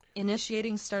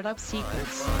Initiating startup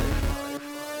sequence. 5,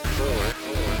 4,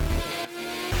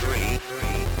 3,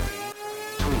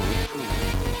 2,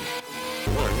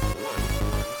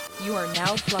 1. You are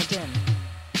now plugged in.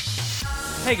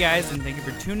 Hey guys, and thank you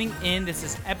for tuning in. This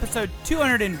is episode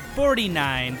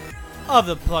 249 of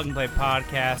the Plug and Play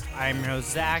podcast. I'm your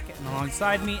host, Zach, and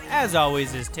alongside me, as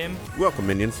always, is Tim. Welcome,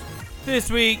 minions.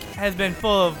 This week has been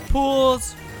full of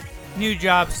pools, new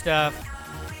job stuff,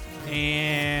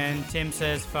 and Tim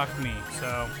says, fuck me,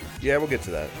 so... Yeah, we'll get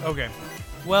to that. Okay.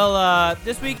 Well,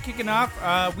 this week, kicking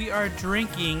off, we are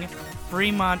drinking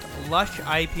Fremont Lush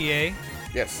IPA.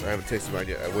 Yes, I have a taste of mine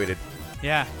yet. I waited.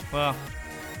 Yeah, well,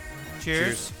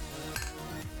 cheers.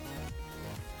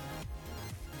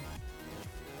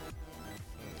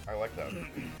 I like that.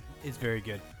 It's very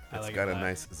good. I It's like got it a lot.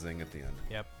 nice zing at the end.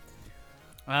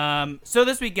 Yep. So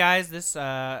this week, guys, this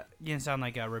gonna sound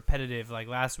like a repetitive like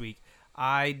last week.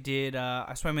 I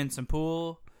swam in some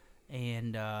pool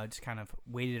and just kind of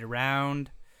waited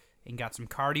around and got some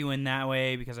cardio in that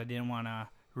way because I didn't want to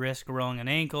risk rolling an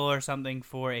ankle or something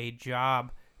for a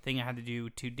job thing I had to do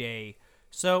today.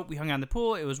 So we hung out in the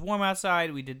pool. It was warm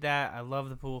outside. We did that. I love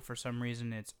the pool for some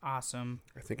reason. It's awesome.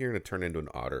 I think you're going to turn into an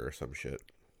otter or some shit.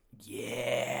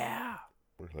 Yeah.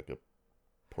 Or like a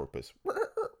porpoise.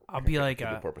 I'll be like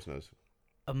a porpoise nose.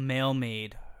 a male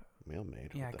maid. Male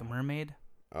maid? Yeah, like a mermaid.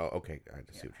 Oh, okay. I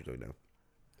just see what you're doing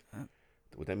now.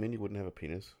 Would that mean you wouldn't have a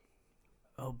penis?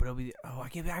 Oh, but I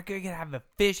could have a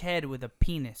fish head with a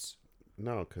penis.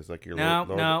 No, because like your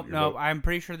No. I'm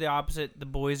pretty sure the opposite. The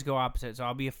boys go opposite. So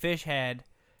I'll be a fish head.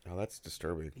 Oh, that's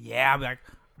disturbing. Yeah, I'll be like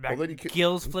Well, then you could,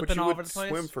 gills flipping all over the place.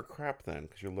 Swim for crap then,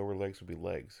 because your lower legs would be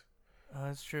legs. Oh,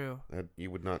 that's true. That you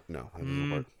would not. No, that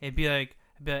doesn't work. It'd be a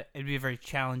very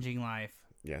challenging life.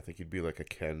 Yeah, I think you'd be like a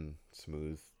Ken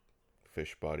Smooth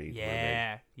fish body.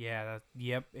 Yeah.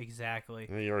 Yep. Exactly.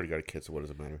 Yeah, you already got a kid, so what does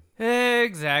it matter?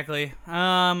 Exactly.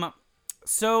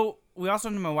 So we also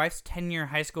went to my wife's 10-year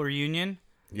high school reunion.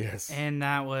 Yes. And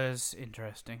that was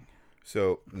interesting.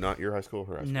 So, not your high school,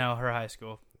 her high school? No, her high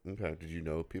school. Okay. Did you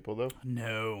know people, though?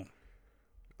 No.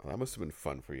 Oh, that must have been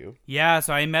fun for you. Yeah,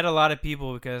 so I met a lot of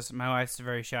people because my wife's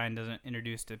very shy and doesn't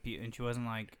introduce to people, and she wasn't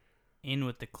like in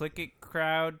with the click it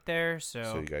crowd there.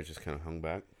 So you guys just kind of hung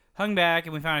back? Hung back,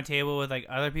 and we found a table with like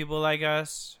other people like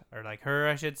us, or like her,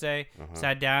 I should say.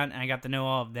 Sat down, and I got to know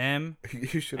all of them.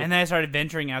 You should. And then I started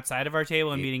venturing outside of our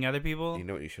table and meeting other people. You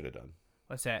know what you should have done?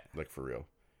 What's that? Like for real.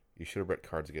 You should have read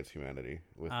Cards Against Humanity.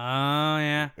 Oh,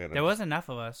 yeah. There was enough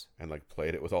of us. And like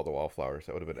played it with all the wallflowers.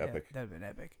 That would have been epic. That would have been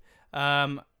epic.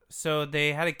 So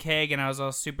they had a keg, and I was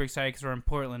all super excited because we're in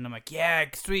Portland. I'm like, yeah,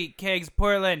 sweet, kegs,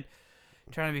 Portland.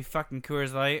 Trying to be fucking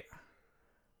Coors Light.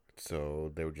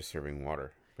 So they were just serving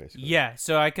water, basically. Yeah,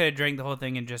 so I could have drank the whole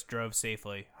thing and just drove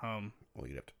safely home. Well,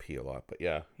 you'd have to pee a lot, but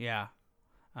yeah. Yeah.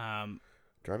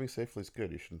 Driving safely is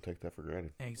good. You shouldn't take that for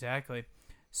granted. Exactly.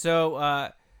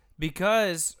 So,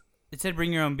 because it said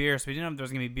bring your own beer, so we didn't know if there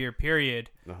was going to be beer, period.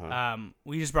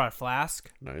 We just brought a flask.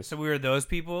 Nice. So we were those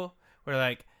people. We're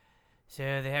like, so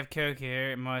they have Coke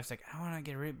here, and my wife's like, I want to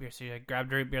get root beer. So she like,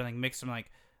 grabbed root beer and like mixed some like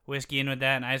whiskey in with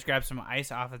that, and I just grabbed some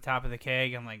ice off the top of the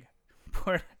keg and like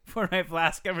pour my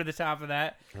flask over the top of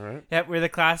that. All right. Yep, we're the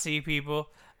classy people.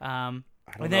 I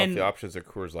don't know if the options are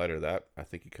Coors Light or that. I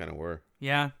think you kind of were.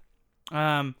 Yeah.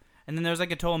 And then there was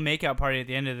like a total makeout party at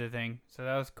the end of the thing, so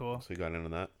that was cool. So you got into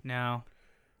that? No.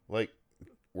 Like,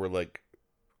 we're like,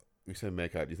 you said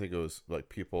makeout. Do you think it was like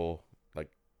people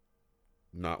like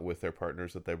not with their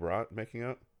partners that they brought making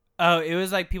out? Oh, it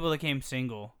was like people that came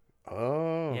single.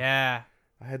 Oh. Yeah.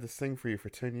 I had this thing for you for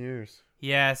 10 years.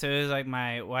 Yeah, so it was like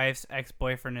my wife's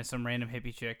ex-boyfriend and some random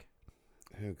hippie chick.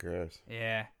 Oh, gross.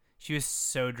 Yeah. She was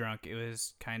so drunk. It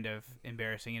was kind of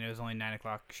embarrassing, and it was only 9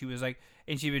 o'clock. She was like,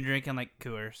 and she'd been drinking like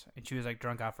Coors, and she was like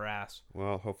drunk off her ass.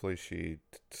 Well, hopefully she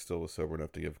still was sober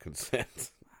enough to give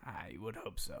consent. I would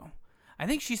hope so. I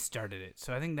think she started it,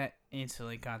 so I think that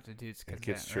instantly constitutes consent. It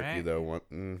gets tricky, right? though.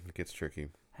 It gets tricky.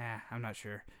 I'm not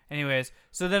sure. Anyways,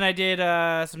 so then I did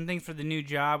some things for the new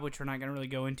job, which we're not going to really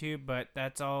go into, but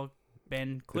that's all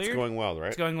been cleared. It's going well, right?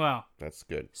 It's going well. That's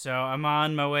good. So I'm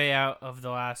on my way out of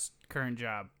the last current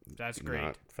job. That's great.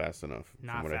 Not fast enough.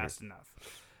 Not fast enough.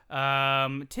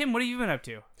 Tim, what have you been up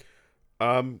to?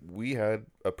 We had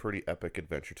a pretty epic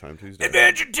Adventure Time Tuesday.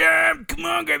 Adventure Time! Come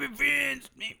on, grab your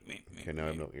friends. Okay, now I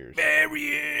have no ears.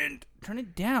 Variant. Turn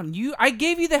it down. I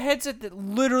gave you the headset that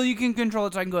literally you can control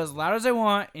it so I can go as loud as I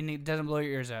want and it doesn't blow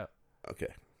your ears out. Okay,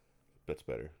 that's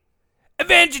better.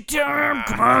 Adventure Time!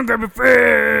 Come on, grab your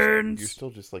friends. You're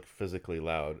still just like physically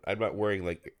loud. I'm not wearing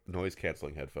like noise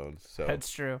canceling headphones, so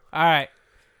that's true. All right.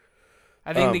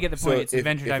 I think they get the point. It's if,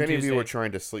 Adventure if Time any of Tuesday. you were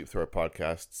trying to sleep through our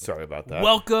podcast, sorry about that.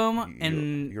 Welcome,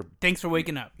 and you're- thanks for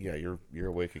waking up. Yeah, you're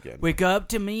awake again. Wake up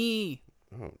to me.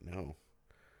 Oh no.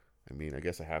 I mean, I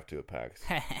guess I have to at PAX.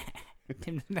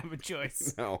 Tim doesn't have a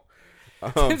choice. No.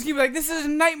 Tim's gonna be like, this is a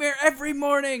nightmare every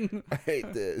morning. I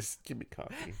hate this. Give me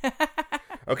coffee.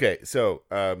 Okay, so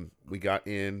we got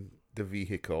in the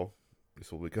vehicle.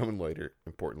 This will be coming later,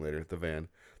 important later, the van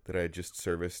that I had just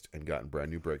serviced and gotten brand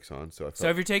new brakes on. So So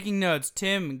if you're taking notes,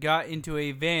 Tim got into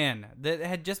a van that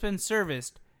had just been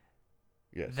serviced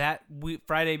yes.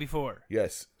 Friday before.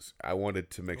 Yes, I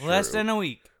wanted to make sure. Less than a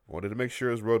week. I wanted to make sure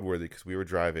it was roadworthy because we were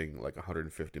driving like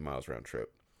 150 miles round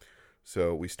trip.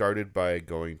 So we started by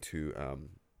going to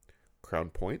Crown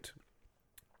Point.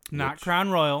 Not Crown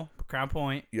Royal, but Crown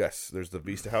Point. Yes, there's the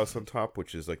Vista House on top,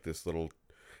 which is like this little.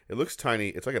 It looks tiny.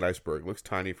 It's like an iceberg. It looks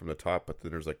tiny from the top, but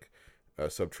then there's like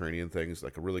subterranean things,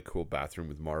 like a really cool bathroom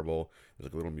with marble. There's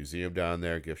like a little museum down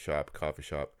there, gift shop, coffee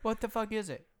shop. What the fuck is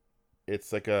it?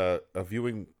 It's like a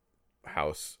viewing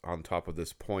house on top of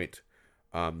this point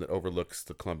that overlooks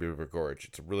the Columbia River Gorge.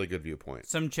 It's a really good viewpoint.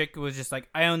 Some chick was just like,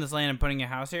 I own this land. I'm putting a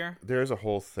house here. There's a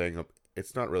whole thing.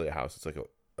 It's not really a house. It's like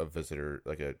a visitor,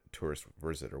 like a tourist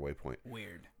visitor waypoint.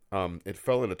 Weird. It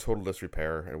fell into total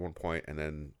disrepair at one point, and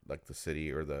then like the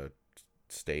city or the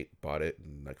state bought it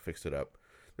and like fixed it up.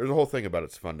 There's a whole thing about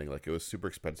its funding. Like it was super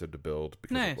expensive to build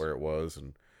because of where it was,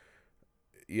 and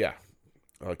yeah,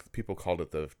 like people called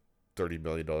it the $30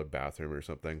 million bathroom or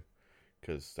something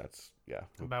because that's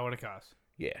About what it costs.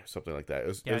 Yeah, something like that.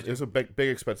 Gotcha. It was a big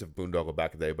expensive boondoggle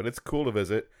back in the day, but it's cool to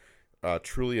visit.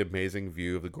 Truly amazing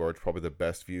view of the gorge, probably the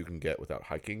best view you can get without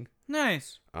hiking.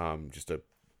 Nice. Just a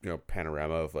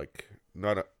panorama of like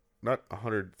not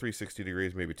 360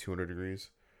 degrees, maybe 200 degrees.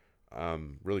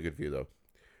 Really good view though.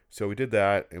 So we did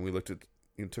that, and we looked at,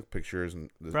 took pictures and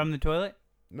From the toilet?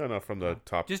 No, from the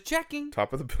top. Just checking.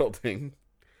 Top of the building,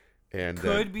 and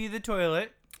Could be the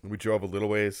toilet. we drove a little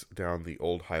ways down the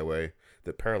old highway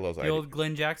that parallels The old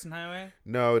Glenn Jackson Highway?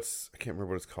 No, I can't remember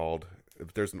what it's called.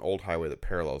 There's an old highway that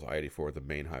parallels I-84, the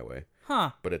main highway.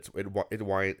 Huh. But it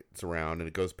winds around, and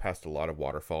it goes past a lot of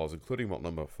waterfalls, including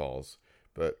Multnomah Falls.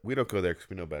 But we don't go there because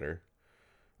we know better.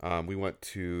 We went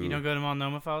to... You don't go to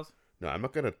Multnomah Falls? No, I'm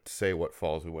not going to say what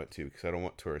falls we went to because I don't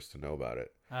want tourists to know about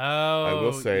it. Oh, I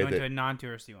will say you went that, to a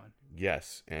non-touristy one.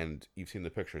 Yes, and you've seen the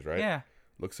pictures, right? Yeah.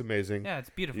 Looks amazing. Yeah, it's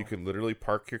beautiful. You can literally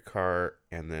park your car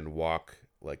and then walk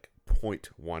like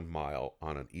 0.1 mile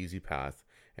on an easy path,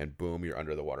 and boom, you're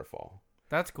under the waterfall.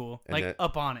 That's cool. And like that-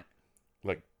 up on it.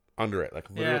 Like under it. Like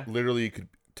Yeah. literally you could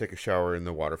take a shower in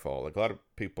the waterfall. Like a lot of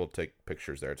people take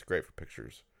pictures there. It's great for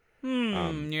pictures. You're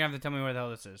going to have to tell me where the hell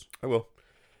this is. I will.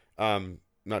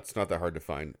 It's not that hard to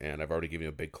find, and I've already given you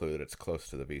a big clue that it's close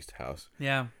to the Vista House.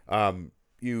 Yeah.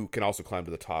 You can also climb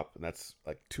to the top, and that's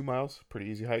like 2 miles. Pretty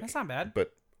easy hike. That's not bad.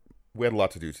 But we had a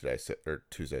lot to do today, or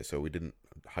Tuesday, so we didn't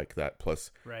hike that.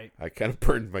 Plus, Right. I kind of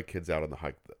burned my kids out on the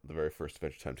hike the very first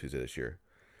Adventure Time Tuesday this year.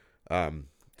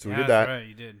 So we Yeah, did that. that's right,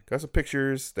 you did. Got some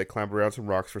pictures. They climbed around some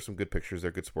rocks for some good pictures. They're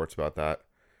good sports about that.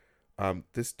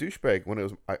 This douchebag, when it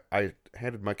was, I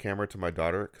handed my camera to my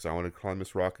daughter because I wanted to climb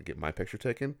this rock and get my picture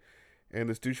taken, and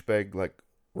this douchebag like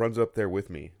runs up there with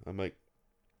me. I'm like,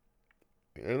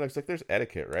 and it's like there's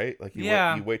etiquette, right? Like you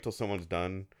wait till someone's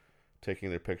done taking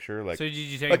their picture. Like, So did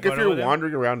you take like a if photo you're with him?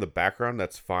 wandering around the background,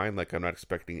 that's fine. Like I'm not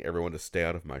expecting everyone to stay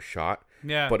out of my shot.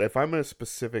 Yeah. But if I'm in a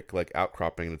specific like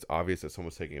outcropping and it's obvious that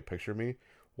someone's taking a picture of me,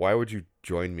 why would you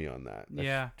join me on that? That's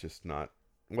Yeah. just not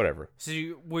whatever. So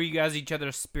were you guys each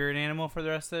other's spirit animal for the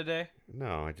rest of the day?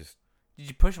 No, I just Did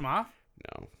you push him off?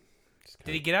 no. Just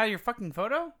Did he get out of your fucking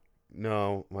photo?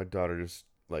 No, my daughter just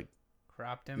like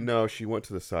Cropped him? no. She went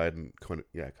to the side and kind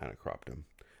of cropped him,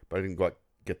 but I didn't go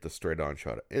get the straight on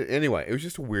shot. Anyway, it was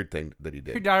just a weird thing that he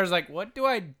Your did. daughter's like, what do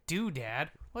I do, Dad?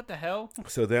 What the hell?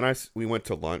 So then we went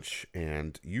to lunch,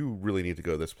 and you really need to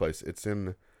go to this place. It's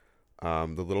in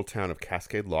the little town of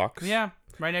Cascade Locks. Yeah,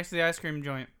 right next to the ice cream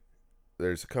joint.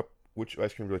 There's a cup. Which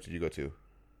ice cream joint did you go to?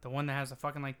 The one that has the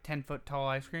fucking like 10-foot tall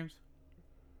ice creams.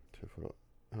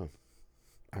 Oh,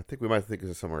 I think we might think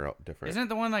it's somewhere else different. Isn't it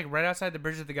the one like right outside the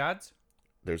Bridge of the Gods?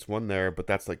 There's one there, but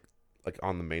that's like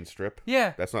on the main strip.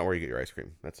 Yeah. That's not where you get your ice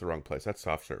cream. That's the wrong place. That's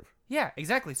soft serve. Yeah,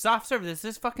 exactly. Soft serve.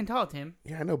 This fucking tall, Tim.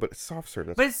 Yeah, I know, but it's soft serve.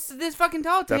 But it's this fucking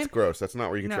tall, Tim. That's gross. That's not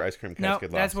where you get your ice cream. No,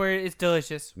 Cascade that's Locks. where it's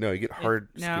delicious. No, you get hard.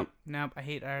 No, I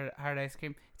hate hard ice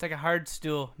cream. It's like a hard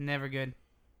stool. Never good.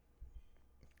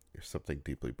 There's something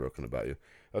deeply broken about you.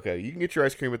 Okay, you can get your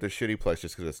ice cream at the shitty place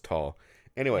just because it's tall.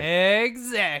 Anyway.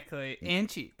 Exactly. And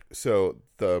cheap. So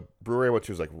the brewery I went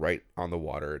to is like right on the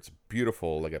water. It's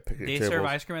beautiful. Like a picnic They tables. serve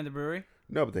ice cream at the brewery?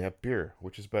 No, but they have beer,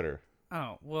 which is better.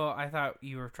 Oh, well, I thought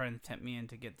you were trying to tempt me in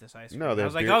to get this ice cream. No, they I have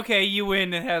was like, beer. okay, you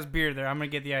win. It has beer there. I'm going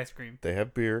to get the ice cream. They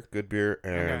have beer, good beer,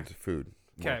 and Okay. food.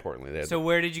 More Okay. importantly, they had, So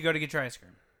where did you go to get your ice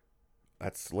cream?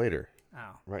 that's later.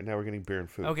 Oh. Right now, we're getting beer and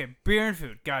food. Okay, beer and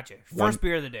food. Gotcha. First One-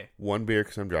 beer of the day. One beer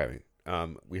because I'm driving.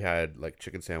 We had like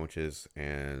chicken sandwiches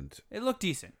and It looked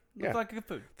decent. Looked Yeah. like good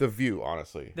food. the view.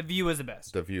 Honestly, The view was the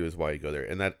best. the view is why you go there,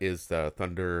 and that is the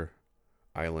Thunder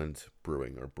Island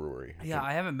Brewing or Brewery. Yeah,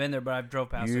 I haven't been there, but I've drove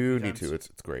past it a You few need times. to.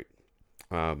 It's great.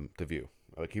 The view.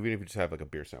 Like even if you just have like a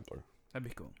beer sampler. That'd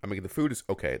be cool. I mean, the food is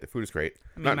okay. The food is great.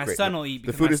 I mean, Not my great. son No, will eat The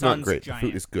because food my is not son's great. giant. The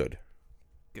food is good.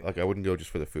 Good. Like I wouldn't go just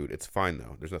for the food. It's fine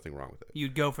though. There's nothing wrong with it.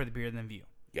 You'd go for the beer than view.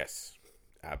 Yes,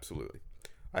 absolutely.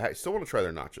 I still want to try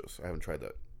their nachos. I haven't tried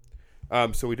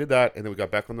that. So we did that, and then we got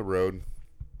back on the road,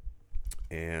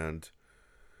 and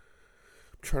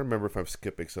I'm trying to remember if I'm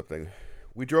skipping something.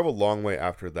 We drove a long way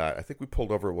after that. I think we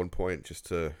pulled over at one point just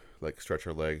to like stretch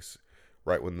our legs.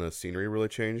 Right when the scenery really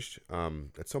changed.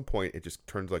 At some point, it just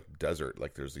turns like desert.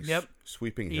 Like there's these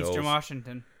sweeping hills. Eastern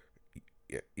Washington.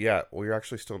 Yeah. Well, you're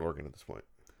actually still in Oregon at this point.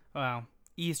 Wow.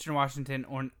 Eastern Washington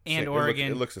and It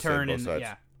Oregon looks the turn same both in, sides.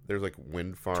 yeah, There's like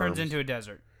wind farms. turns into a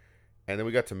desert. And then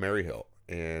we got to Maryhill,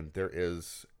 and there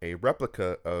is a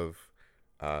replica of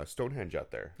Stonehenge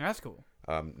out there. That's cool.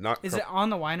 Not Is it on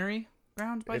the winery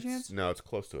grounds by chance? No, it's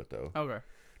close to it though. Okay.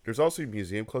 There's also a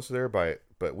museum close to there, but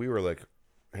we were like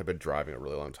had been driving a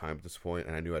really long time at this point,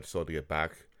 and I knew I'd still have to get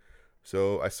back.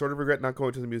 So I sort of regret not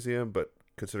going to the museum, but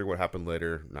considering what happened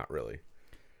later, not really.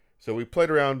 So we played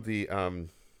around the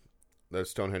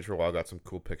Stonehenge for a while, got some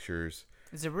cool pictures.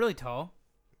 Is it really tall?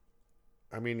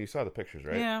 I mean, you saw the pictures,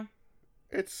 right? Yeah.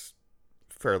 It's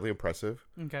fairly impressive.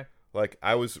 Okay. Like,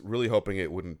 I was really hoping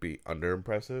it wouldn't be under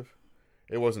impressive.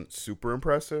 It wasn't super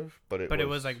impressive, but it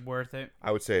was like worth it.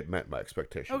 I would say it met my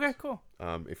expectations. Okay, cool.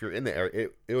 If you're in the area,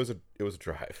 it was a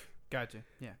drive, Gotcha.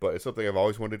 Yeah. but it's something I've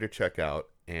always wanted to check out,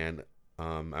 and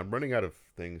I'm running out of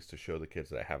things to show the kids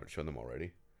that I haven't shown them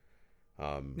already.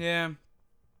 Yeah.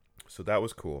 So that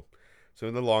was cool. So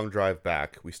in the long drive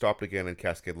back, we stopped again in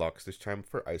Cascade Locks, this time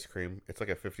for ice cream. It's like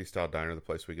a 50s style diner, the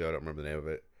place we go. I don't remember the name of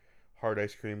it. Hard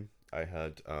ice cream. I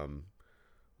had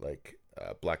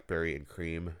blackberry and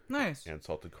cream Nice. and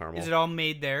salted caramel. Is it all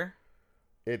made there?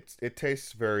 It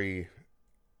tastes very.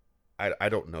 I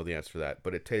don't know the answer to that,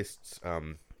 but it tastes.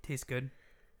 Tastes good.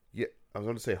 Yeah, I was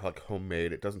going to say like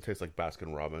homemade. It doesn't taste like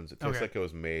Baskin Robbins. It tastes Okay. like it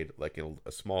was made like in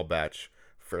a small batch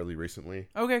fairly recently.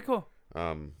 Okay, cool.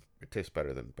 It tastes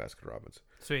better than Baskin Robbins.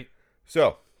 Sweet.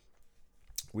 So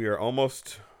we are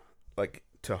almost like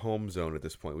to home zone at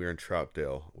this point. We are in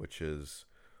Troutdale, which is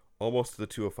almost to the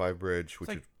 205 bridge. Which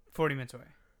It's like is 40 minutes away.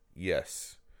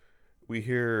 yes, we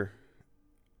hear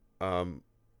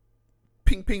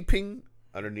ping ping ping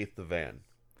underneath the van.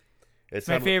 It's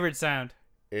my favorite sound.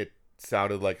 It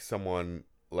sounded like someone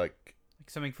like Like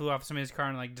something flew off somebody's car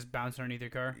and like just bounced underneath your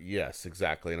car. yes,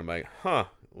 exactly. And I'm like, huh.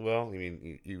 Well, I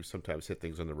mean, you sometimes hit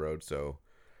things on the road, so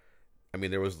I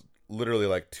mean, there was literally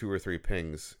like 2 or 3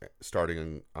 pings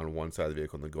starting on one side of the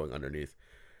vehicle and then going underneath.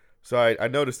 So I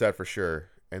noticed that for sure,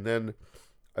 and then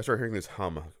I started hearing this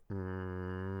hum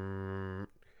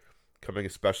coming,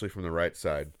 especially from the right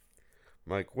side.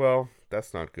 I'm like, well,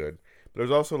 that's not good. But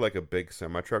there's also like a big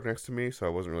semi truck next to me, so I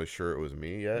wasn't really sure it was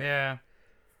me yet. Yeah.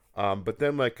 But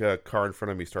then like a car in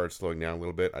front of me started slowing down a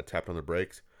little bit. I tapped on the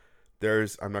brakes.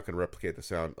 There's, I'm not going to replicate the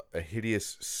sound, a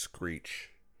hideous screech.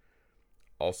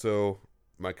 Also,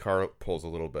 my car pulls a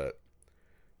little bit.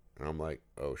 And I'm like,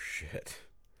 oh shit.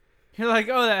 You're like,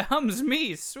 oh, that hum's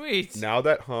me. Sweet. Now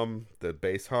that hum, the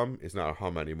bass hum, is not a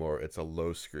hum anymore. It's a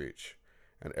low screech.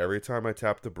 And every time I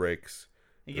tap the brakes,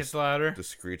 It gets louder. the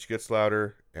screech gets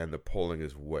louder and the pulling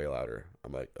is way louder.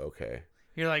 I'm like, okay.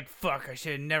 You're like, fuck, I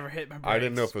should have never hit my brakes. I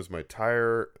didn't know if it was my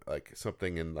tire, like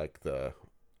something in like the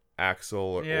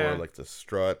axle or like the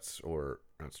struts, or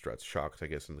not struts, shocks, I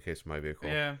guess, in the case of my vehicle.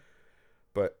 Yeah.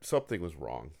 But something was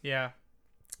wrong. Yeah.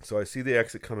 So I see the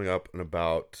exit coming up in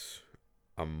about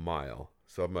a mile.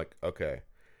 So I'm like, okay,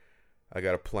 I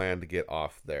got a plan to get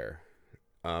off there.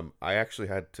 I actually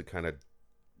had to kind of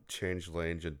change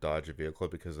lanes and dodge a vehicle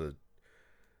because of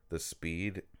the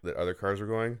speed that other cars were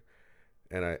going.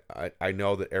 And I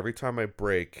know that every time I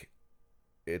brake,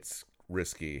 it's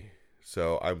risky.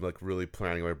 So I'm like really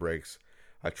planning my brakes.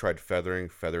 I tried feathering.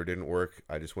 Feather didn't work.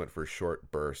 I just went for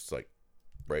short bursts, like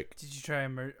brake. Did you try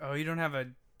oh, you don't have a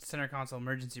center console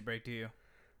emergency brake, do you?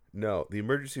 No, the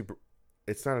emergency...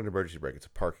 It's not an emergency brake. It's a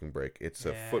parking brake. It's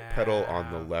a foot pedal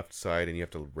on the left side, and you have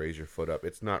to raise your foot up.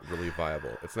 It's not really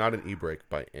viable. It's not an e-brake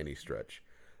by any stretch.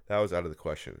 That was out of the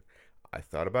question. I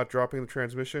thought about dropping the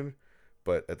transmission,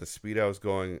 but at the speed I was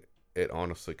going, it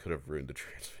honestly could have ruined the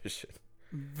transmission.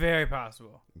 Very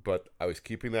possible. But I was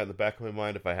keeping that in the back of my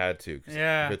mind if I had to. 'Cause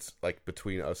Yeah. if it's like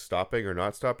between us stopping or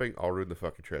not stopping, I'll ruin the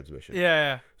fucking transmission.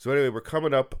 Yeah. So anyway, we're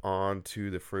coming up onto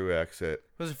the freeway exit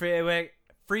Was the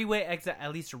freeway exit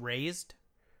at least raised?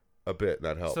 a bit, and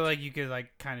that helped. So, like, you could,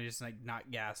 like, kind of just, like, not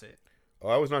gas it. Oh,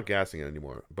 I was not gassing it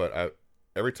anymore, but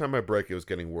every time I brake, it was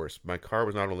getting worse. My car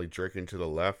was not only jerking to the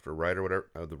left or right or whatever,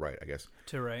 the right, I guess.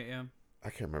 To right, yeah.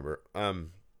 I can't remember.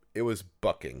 It was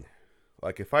bucking.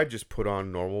 Like if I just put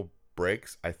on normal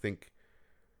brakes, I think,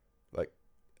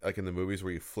 like in the movies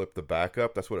where you flip the back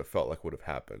up, that's what it felt like would have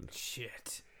happened.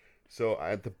 Shit. So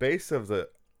at the base of the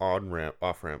on ramp,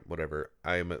 off ramp, whatever,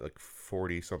 I am at like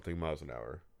 40 something miles an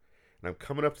hour, and I'm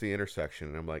coming up to the intersection,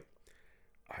 and I'm like,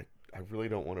 I really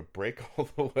don't want to brake all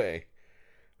the way.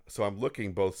 So I'm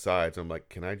looking both sides. I'm like,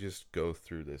 can I just go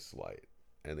through this light?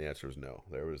 And the answer was no.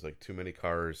 There was like too many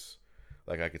cars.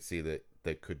 Like I could see that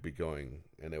they could be going,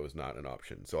 and it was not an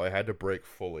option. So I had to brake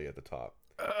fully at the top.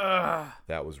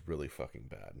 That was really fucking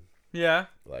bad. Yeah.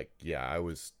 Like, yeah, I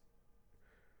was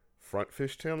front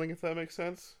fishtailing, if that makes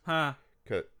sense. Huh.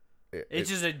 'Cause It's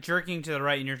just a jerking to the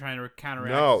right, and you're trying to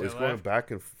counteract. no, to it's the going left.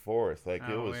 back and forth. Like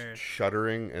it Oh, was weird.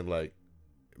 shuddering and like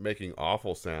making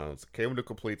awful sounds. Came to a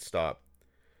complete stop.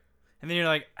 And then you're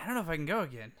like, I don't know if I can go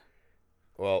again.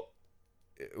 Well,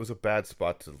 it was a bad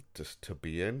spot to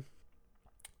be in.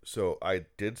 So I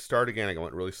did start again. I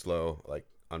went really slow, like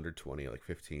under 20, like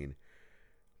 15.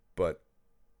 But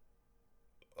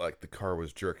like the car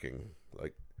was jerking.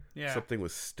 Like Yeah. something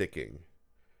was sticking.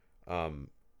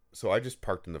 So I just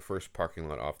parked in the first parking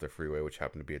lot off the freeway, which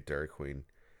happened to be a Dairy Queen.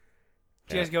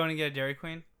 Did you guys go in and get a Dairy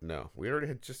Queen? No, we already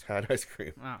had just had ice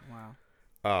cream. Oh,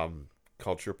 wow.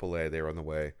 Called AAA. They were on the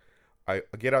way. I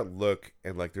get out and look,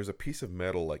 and like there's a piece of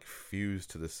metal like fused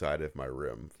to the side of my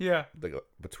rim, Yeah.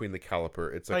 between the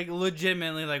caliper. It's Like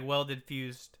legitimately like welded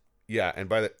fused. yeah, and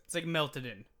by the It's like melted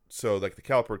in. so like the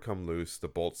caliper would come loose, the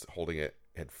bolts holding it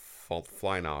had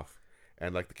flying off,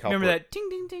 and like the caliper. Remember that ding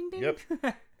ding ding ding?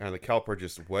 Yep. And the caliper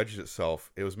just wedged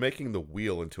itself. It was making the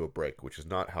wheel into a brake, which is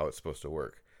not how it's supposed to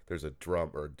work. There's a drum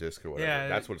or a disc or whatever. Yeah,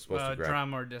 That's what it's supposed to grab.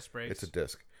 Drum or disc brakes. It's a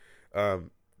disc.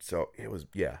 So it was,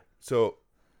 yeah. So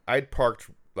I'd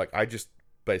parked, like, I just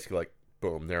basically, like,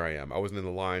 boom, there I am. I wasn't in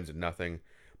the lines and nothing.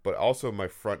 But also my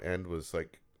front end was,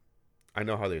 like, I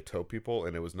know how they tow people,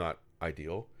 and it was not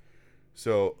ideal.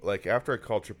 So, like, after I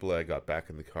called AAA, I got back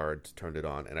in the car and turned it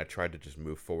on, and I tried to just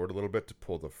move forward a little bit to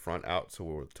pull the front out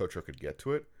so the tow truck could get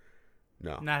to it.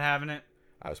 No. Not having it.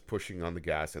 I was pushing on the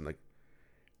gas, and, like,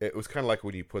 it was kind of like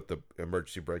when you put the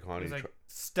emergency brake on. It was and like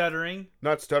stuttering.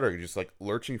 not stuttering, just, like,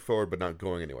 lurching forward but not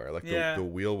going anywhere. Like, Yeah. the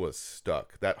wheel was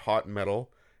stuck. That hot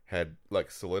metal had, like,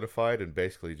 solidified and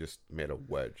basically just made a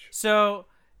wedge. So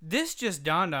this just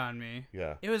dawned on me.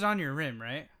 Yeah. It was on your rim,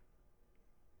 right?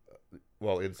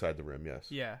 Well, inside the rim, yes.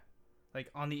 Yeah. Like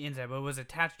on the inside, but it was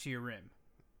attached to your rim.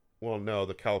 Well, no,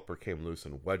 the caliper came loose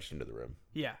and wedged into the rim.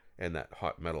 Yeah. And that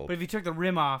hot metal... But if you took the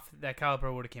rim off, that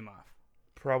caliper would have came off.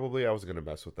 Probably I was going to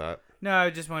mess with that. No, I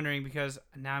was just wondering because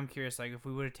now I'm curious. Like, if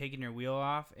we would have taken your wheel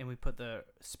off and we put the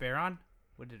spare on,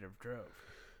 would it have drove?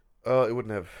 It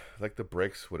wouldn't have... Like, the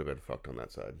brakes would have been fucked on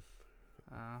that side.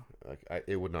 Like,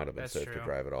 it would not have been That's safe to true.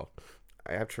 drive at all.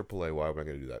 I have AAA. Why am I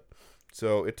going to do that?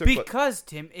 So it took... Because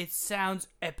Tim, it sounds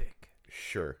epic.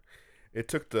 Sure. It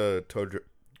took the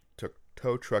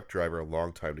tow truck driver a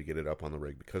long time to get it up on the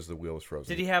rig because the wheel was frozen.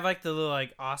 Did he have like the little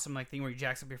like awesome like thing where he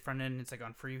jacks up your front end and it's like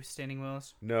on freestanding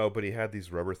wheels? No, but he had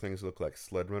these rubber things that look like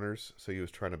sled runners. So he was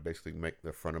trying to basically make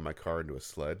the front of my car into a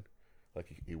sled.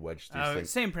 Like he wedged these things.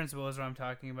 Same principle is what I'm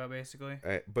talking about, basically.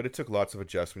 But it took lots of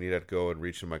adjustment. He'd have to go and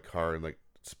reach in my car and like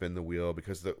spin the wheel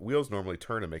because the wheels normally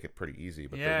turn and make it pretty easy,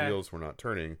 but Yeah. the wheels were not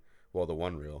turning. Well, the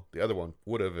one wheel. The other one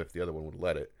would have if the other one would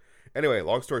let it. Anyway,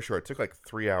 long story short, it took like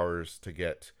 3 hours to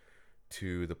get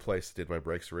to the place that did my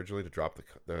brakes originally to drop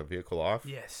the vehicle off.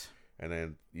 Yes. And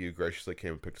then you graciously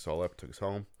came and picked us all up, took us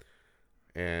home.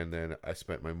 And then I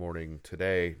spent my morning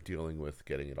today dealing with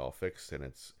getting it all fixed, and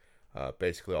it's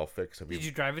basically all fixed. I mean, Did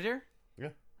you drive it here?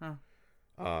 yeah.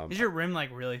 Oh. Is your rim like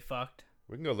really fucked?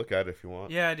 We can go look at it if you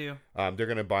want. Yeah, I do. They're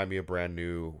going to buy me a brand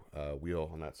new wheel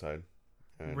on that side.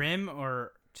 And, Rim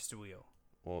or just a wheel?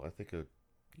 well, I think you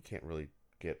can't really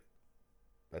get...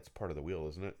 That's part of the wheel,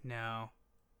 isn't it? No.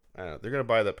 I don't know. They're going to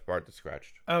buy that part that's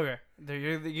scratched. Okay.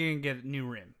 You're going to get a new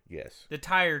rim. Yes. The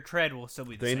tire tread will still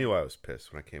be the They same. knew I was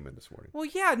pissed when I came in this morning. Well,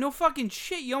 yeah, no fucking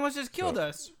shit. You almost just killed So-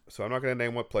 us. So I'm not going to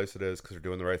name what place it is because they're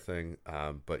doing the right thing.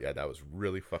 But yeah, that was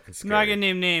really fucking I'm scary. not going to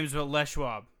name names, but Les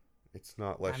Schwab. It's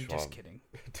not Les I'm Schwab. just kidding.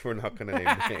 We're not going to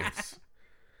name names.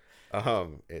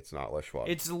 It's not Les Schwab.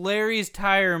 It's Larry's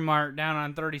Tire Mart down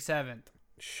on 37th.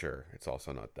 Sure, it's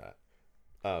also not that.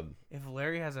 If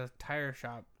Larry has a tire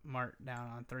shop marked down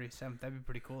on 37th, that'd be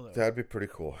pretty cool, though. That'd be pretty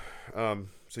cool.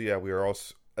 So yeah, we are all.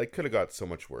 It could have got so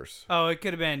much worse. Oh, it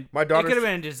could have been. My It daughter's- could have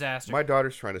been a disaster. My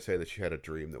daughter's trying to say that she had a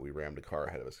dream that we rammed a car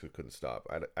ahead of us who couldn't stop.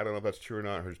 I don't know if that's true or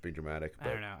not. Her just being dramatic. But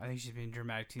I don't know. I think she's being a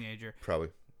dramatic teenager. Probably.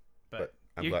 But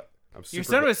I'm your- glad. I'm super Your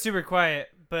son glad- was super quiet,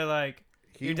 but like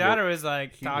he your wor- daughter was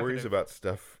like He talkative. worries about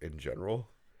stuff in general.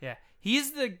 Yeah,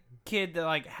 he's the kid that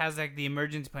like has like the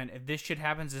emergency plan. If this shit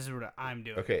happens, this is what I'm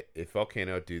doing. Okay, if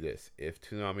volcano, do this. If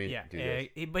tsunami, Yeah, do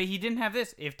this. but he didn't have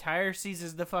this. If tire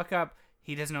seizes the fuck up,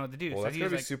 he doesn't know what to do. Well, so that's he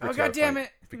gonna was be like, super "Oh god damn terrifying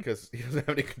it!" because he doesn't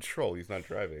have any control. He's not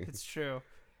driving. It's true.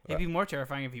 It'd be more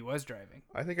terrifying if he was driving.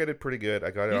 I think I did pretty good.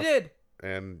 I got it You off, did.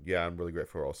 and yeah, I'm really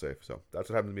grateful we're all safe. So that's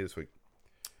what happened to me this week.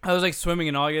 I was like swimming,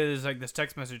 and all I get is like this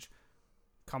text message: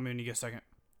 "Call me when you get a second."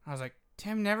 I was like,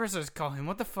 "Tim never says call him.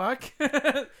 What the fuck?"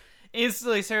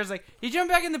 Instantly, Sarah's like, "You jump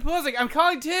back in the pool." I was like, "I'm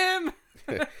calling Tim."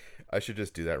 I should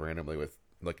just do that randomly with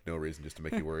like no reason, just to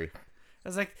make you worry. I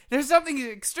was like, "There's something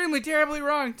extremely terribly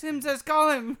wrong." Tim says, "Call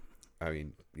him." I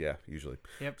mean, yeah, usually.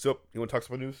 Yep. So you want to talk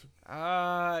some news?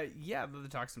 Yeah, the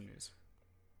talk some news.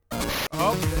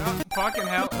 Oh, yeah, fucking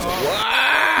hell!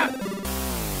 Oh.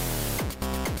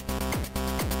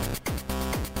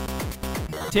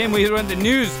 Tim, we went the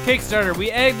news Kickstarter. We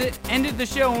ended the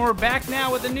show, and we're back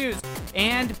now with the news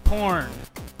and porn,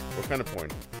 What kind of porn?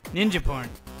 ninja porn.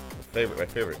 My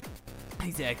favorite.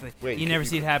 Exactly. Wait, you never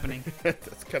see it happening.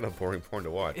 That's kind of boring porn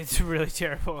to watch. It's really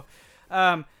terrible.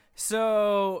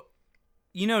 So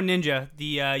you know Ninja,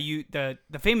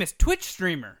 the famous Twitch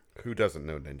streamer. Who doesn't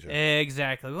know Ninja?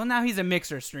 Exactly. Well, now he's a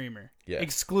Mixer streamer. Yeah.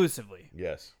 Exclusively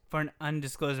Yes. for an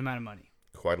undisclosed amount of money.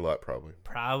 Quite a lot, probably.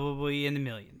 Probably in the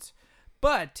millions.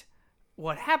 But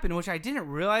what happened, which I didn't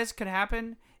realize could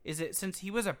happen, is that since he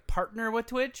was a partner with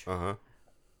Twitch, Uh-huh.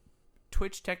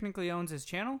 Twitch technically owns his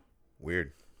channel.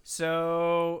 Weird.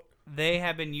 So they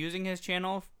have been using his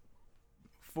channel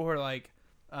for like,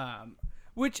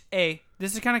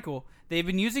 this is kind of cool. They've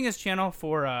been using his channel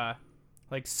for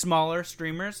like smaller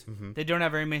streamers that don't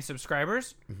have very many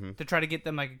subscribers to try to get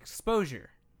them like exposure.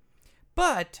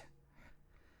 But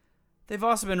they've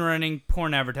also been running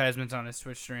porn advertisements on his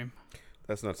Twitch stream.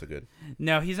 That's not so good.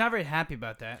 No, he's not very happy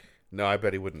about that. No, I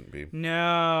bet he wouldn't be.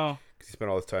 No. Because he spent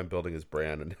all his time building his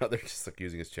brand, and now they're just like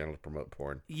using his channel to promote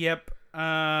porn. Yep.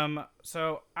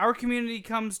 So our community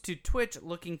comes to Twitch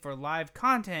looking for live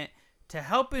content to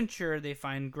help ensure they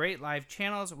find great live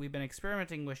channels. We've been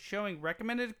experimenting with showing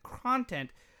recommended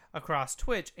content across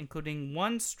Twitch, including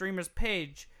one streamer's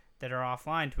page that are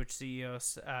offline, Twitch CEO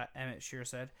Emmett Shear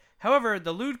said. However,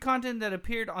 the lewd content that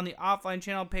appeared on the offline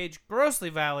channel page grossly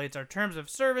violates our terms of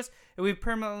service, and we've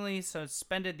permanently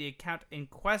suspended the account in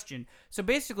question. So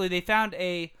basically, they found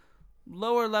a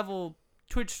lower-level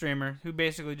Twitch streamer who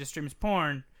basically just streams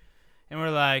porn, and we're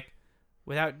like,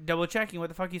 without double-checking what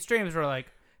the fuck he streams, we're like,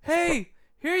 hey,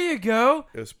 here you go.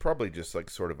 It was probably just like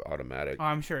sort of automatic. Oh,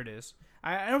 I'm sure it is.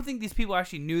 I don't think these people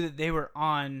actually knew that they were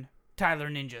on Tyler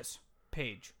Ninja's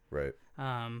page. Right.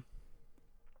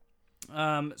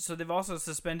 So they've also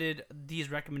suspended these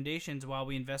recommendations while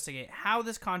we investigate how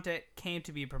this content came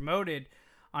to be promoted.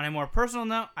 On a more personal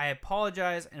note, I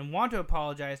apologize and want to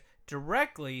apologize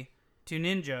directly to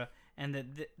Ninja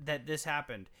and that this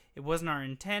happened. It wasn't our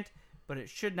intent, but it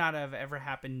should not have ever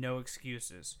happened. No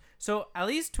excuses. So at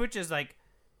least Twitch is like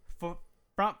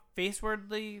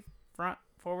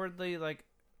forwardly like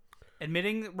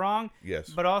admitting wrong. Yes.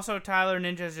 But also Tyler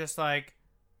Ninja's just like,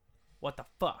 what the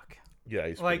fuck? Yeah,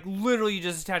 he's Like literally you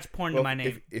just attach porn to my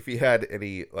name. If he had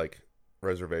any like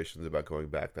reservations about going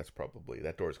back, that's probably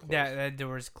that door's closed. That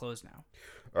door is closed now.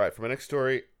 All right, for my next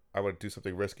story, I want to do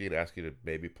something risky and ask you to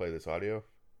maybe play this audio.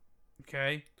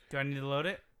 Okay. Do I need to load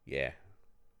it? Yeah.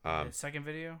 The second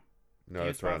video? No, the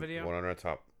it's spot around video? one on our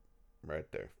top, right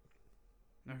there.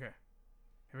 Okay.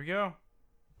 Here we go.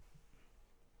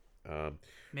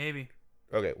 Maybe.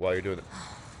 Okay, while you're doing it.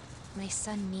 My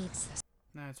son needs this.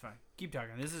 No, it's fine. Keep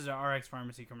talking. This is a RX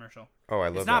Pharmacy commercial. Oh, I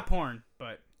love It's not that. porn,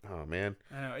 but Oh man.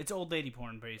 I know it's old lady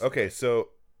porn, basically. Okay, so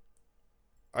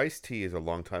Ice-T is a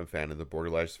longtime fan of the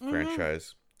Borderlands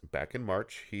franchise. Back in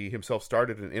March, he himself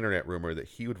started an internet rumor that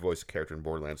he would voice a character in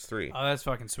Borderlands 3. Oh, that's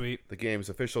fucking sweet. The game's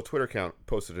official Twitter account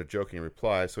posted a joking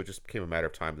reply, so it just became a matter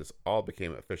of time. This all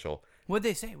became official. What'd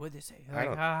they say? Like, ha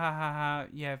don't- ha ha ha.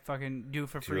 Yeah, fucking do it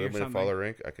for Do free you or want me to something. follow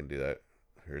rank? I can do that.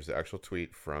 Here's the actual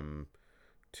tweet from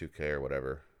 2K or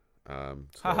whatever. Ha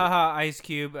ha ha. Ice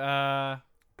Cube.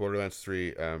 Borderlands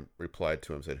 3 replied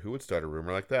to him, said, "Who would start a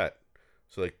rumor like that?"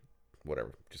 So, like,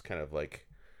 whatever. Just kind of like,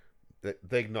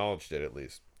 they acknowledged it at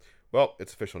least. Well,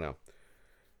 it's official now.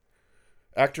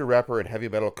 Actor, rapper, and heavy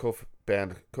metal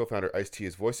band co-founder Ice-T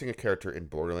is voicing a character in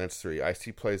Borderlands 3.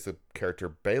 Ice-T plays the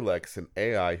character Balex, an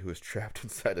AI who is trapped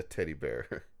inside a teddy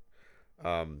bear.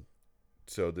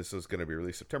 So this is going to be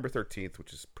released September 13th,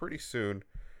 which is pretty soon,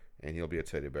 and he'll be a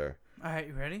teddy bear. All right,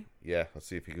 you ready? Yeah, let's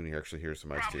see if you can actually hear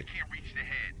some Ice-T. Probably can't reach the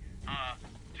head.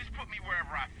 Just put me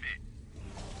wherever I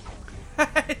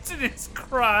fit. It's in his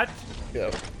crotch. Yeah.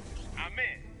 I'm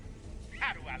in.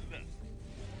 How do I look?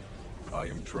 I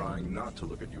am trying not to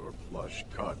look at your plush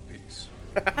codpiece.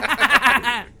 Okay,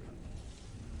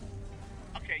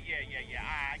 yeah.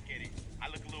 I get it. I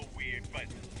look a little weird, but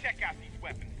check out these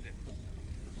weapon systems.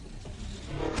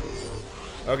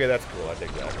 Okay, that's cool. I dig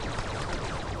that.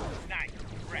 Nice,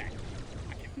 rack.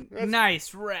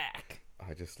 Nice rack.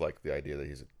 I just like the idea that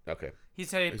he's okay.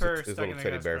 He's teddy His purse little stuck in the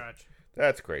teddy guy's bear. crotch.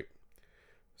 That's great.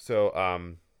 So,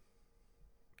 oh,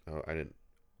 I didn't.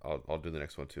 I'll do the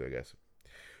next one too, I guess.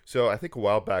 So, I think a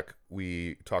while back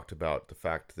we talked about the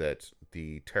fact that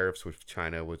the tariffs with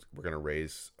China were going to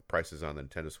raise prices on the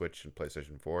Nintendo Switch and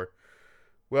PlayStation 4.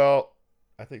 Well,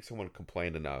 I think someone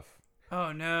complained enough.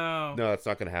 Oh no! No, it's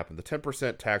not going to happen. The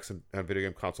 10% tax on video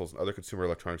game consoles and other consumer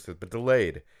electronics has been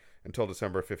delayed until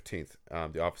December 15th.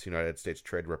 The Office of United States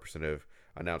Trade Representative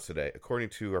announced today. According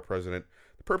to our president,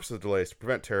 the purpose of the delay is to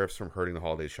prevent tariffs from hurting the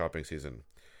holiday shopping season.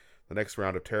 The next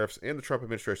round of tariffs in the Trump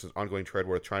administration's ongoing trade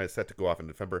war with China is set to go off in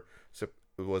November. It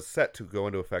was set to go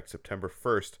into effect September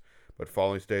 1st, but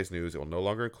following today's news, it will no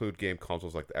longer include game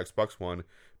consoles like the Xbox One,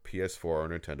 PS4, or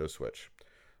Nintendo Switch.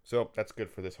 So that's good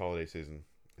for this holiday season,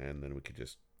 and then we could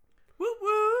just Woo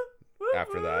woo. Woo,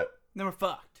 after woo. that, Then we're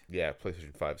fucked. yeah,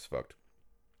 PlayStation 5's fucked.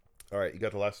 All right, you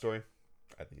got the last story?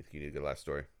 I think you need a good last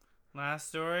story. Last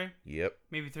story. Yep.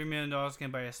 Maybe $3 million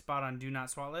can buy a spot on Do Not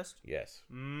SWAT list. Yes.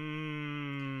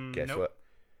 Guess Guess what?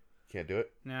 Can't do it?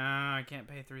 No, I can't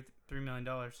pay $3 million.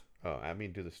 Oh, I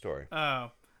mean, do the story.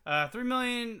 Oh, $3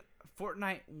 million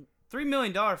Fortnite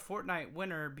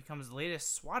winner becomes the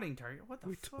latest swatting target. What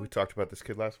the fuck? We talked about this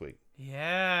kid last week.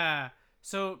 Yeah.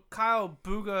 So Kyle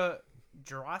Buga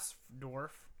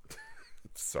Drosdorf.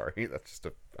 Sorry, that's just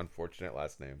an unfortunate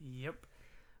last name. Yep.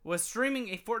 Was streaming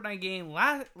a Fortnite game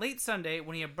late Sunday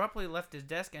when he abruptly left his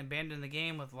desk and abandoned the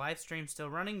game with live stream still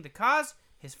running. The cause?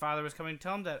 His father was coming to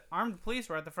tell him that armed police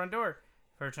were at the front door.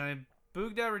 Fortunately,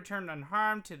 Bugda returned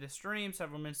unharmed to the stream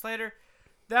several minutes later.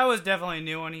 That was definitely a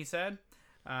new one, he said.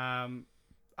 I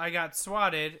got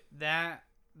swatted. That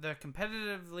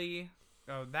comparatively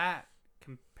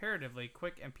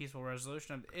quick and peaceful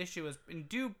resolution of the issue was in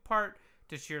due part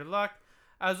to sheer luck.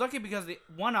 I was lucky because the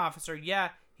one officer,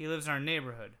 he lives in our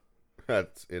neighborhood.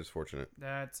 It is fortunate.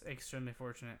 That's extremely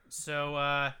fortunate.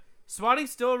 So,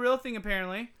 swatting's still a real thing,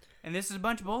 apparently. And this is a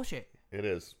bunch of bullshit. It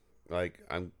is.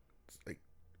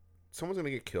 Someone's going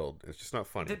to get killed. It's just not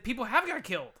funny. People have got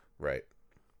killed. Right.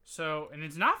 So, and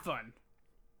it's not fun.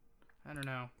 I don't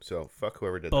know. So, fuck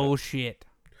whoever did Bullshit. that.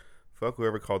 Fuck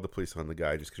whoever called the police on the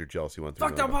guy just because you're jealous he won $3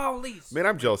 Fuck the million. police. Man,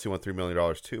 I'm jealous he won $3 million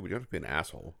too, but you don't have to be an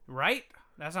asshole. Right?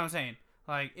 That's what I'm saying.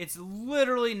 Like, it's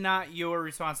literally not your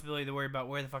responsibility to worry about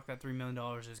where the fuck that $3 million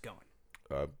is going.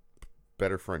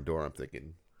 Better front door, I'm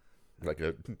thinking. Like,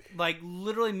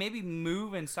 literally, maybe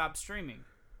move and stop streaming.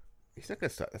 He's not going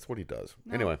to stop. That's what he does.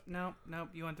 No, Anyway. No.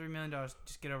 You won $3 million.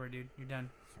 Just get over it, dude. You're done.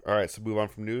 All right, so move on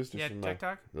from news. Yeah, tech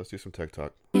talk? Let's do some tech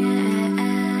talk.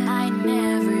 I'm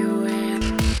everywhere.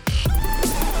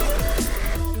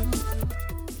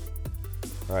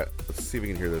 All right, let's see if we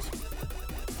can hear this.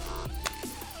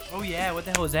 Oh, yeah. What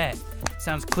the hell is that?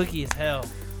 Sounds clicky as hell.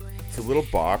 It's a little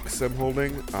box I'm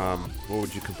holding. What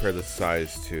would you compare the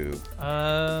size to?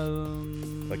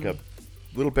 Like a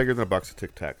little bigger than a box of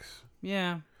Tic Tacs.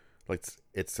 Yeah. Like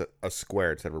it's a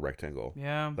square instead of a rectangle.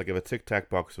 Yeah. Like if a Tic Tac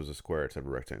box was a square instead of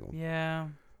a rectangle. Yeah.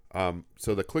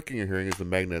 So the clicking you're hearing is the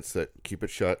magnets that keep it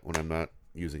shut when I'm not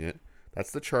using it.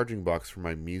 That's the charging box for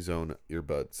my Mi Zone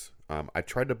earbuds. I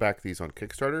tried to back these on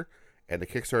Kickstarter, and the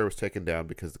Kickstarter was taken down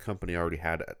because the company already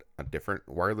had a different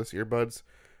wireless earbuds,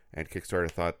 and Kickstarter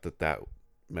thought that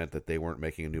meant that they weren't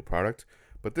making a new product.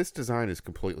 But this design is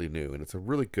completely new, and it's a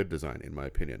really good design in my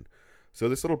opinion. So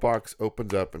this little box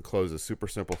opens up and closes super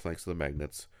simple thanks to the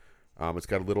magnets. It's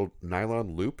got a little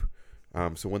nylon loop.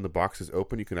 So when the box is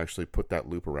open, you can actually put that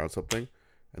loop around something.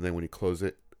 And then when you close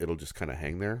it, it'll just kind of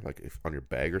hang there, like if on your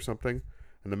bag or something.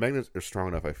 And the magnets are strong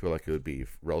enough, I feel like it would be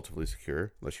relatively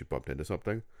secure unless you bumped into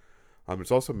something. There's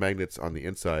also magnets on the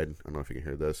inside. I don't know if you can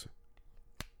hear this.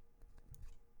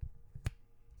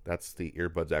 That's the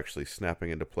earbuds actually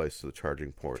snapping into place to the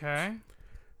charging port. Okay.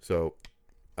 So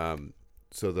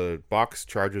the box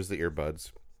charges the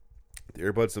earbuds. The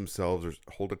earbuds themselves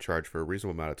hold a charge for a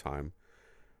reasonable amount of time.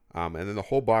 And then the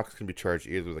whole box can be charged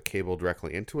either with a cable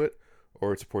directly into it,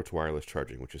 or it supports wireless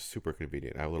charging, which is super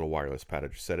convenient. I have a little wireless pad. I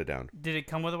just set it down. Did it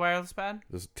come with a wireless pad?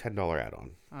 There's a $10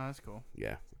 add-on. Oh, that's cool.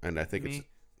 Yeah, and I think You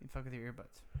fuck with your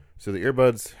earbuds. So the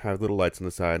earbuds have little lights on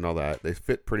the side and all that. They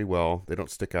fit pretty well. They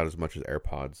don't stick out as much as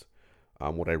AirPods.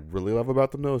 What I really love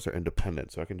about them, though, is they're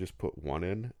independent. So I can just put one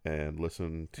in and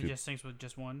listen to... It just syncs with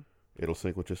just one? It'll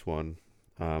sync with just one.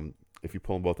 If you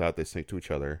pull them both out, they sync to each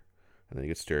other. And then you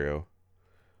get stereo.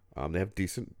 They have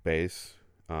decent bass.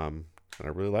 And I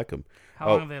really like them. How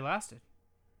long have they lasted?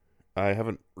 I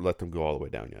haven't let them go all the way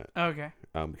down yet. Okay.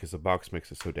 Because the box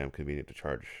makes it so damn convenient to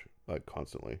charge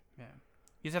constantly. Yeah.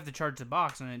 You just have to charge the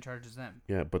box and then it charges them.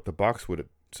 Yeah, but the box would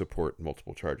support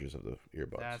multiple charges of the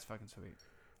earbuds. That's fucking sweet.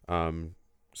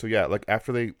 So yeah, like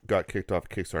after they got kicked off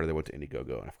Kickstarter, they went to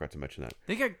Indiegogo, and I forgot to mention that.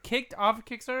 They got kicked off of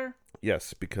Kickstarter?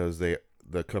 Yes, because the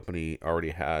company already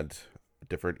had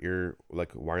different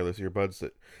wireless earbuds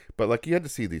but like you had to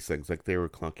see these things, like they were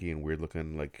clunky and weird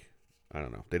looking, like I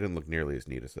don't know, they didn't look nearly as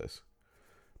neat as this.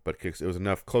 But it was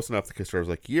close enough. The Kickstarter was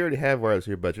like, you already have wireless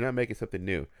earbuds, you're not making something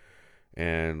new.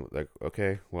 And like,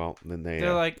 okay, well, then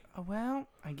they're like, oh, well,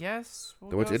 I guess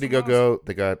they went to Indiegogo.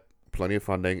 They got plenty of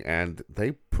funding, and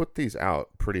they put these out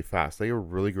pretty fast. They were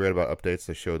really great about updates.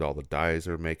 They showed all the dies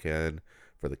they're making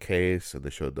for the case, and they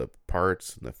showed the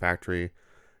parts and the factory,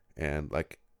 and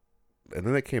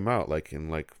then they came out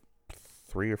in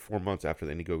 3 or 4 months after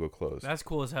the Indiegogo closed. That's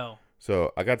cool as hell.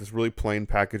 So I got this really plain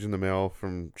package in the mail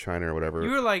from China or whatever.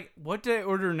 You were like, what did I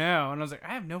order now? And I was like,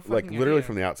 I have no fucking idea. Literally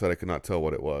from the outside, I could not tell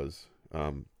what it was.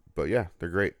 But yeah, they're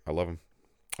great. I love them.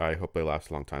 I hope they last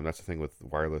a long time. That's the thing with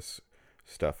wireless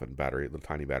stuff and little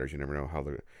tiny batteries. You never know how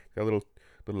they're got a little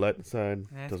light inside.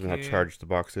 Doesn't know how charged the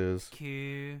box is.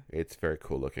 Cute. It's very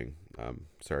cool looking.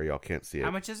 Sorry, y'all can't see it.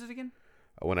 How much is it again?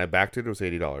 When I backed it, it was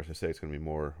 $80. I say it's going to be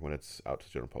more when it's out to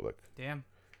the general public. Damn.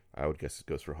 I would guess it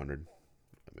goes for 100,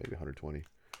 maybe 120.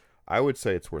 I would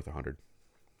say it's worth 100.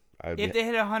 If they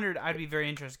hit 100, I'd be very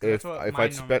interested. If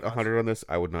I'd spent 100 on this,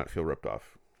 I would not feel ripped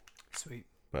off. Sweet.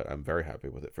 But I'm very happy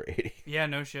with it for 80. Yeah,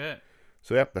 no shit.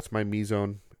 So yeah, that's my Me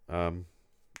Zone. I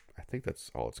think that's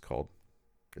all it's called.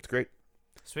 It's great.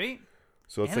 Sweet.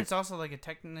 So it's also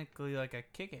technically like a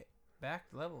kick it back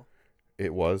level.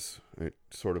 It was. It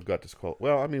sort of got disqualified.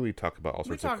 Well, I mean, we talk about all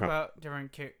sorts of. We talk about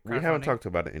different We haven't talked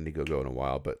about an Indiegogo in a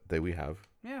while, but we have.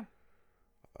 Yeah.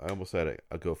 I almost had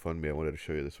a GoFundMe I wanted to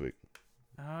show you this week.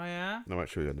 Oh yeah. I might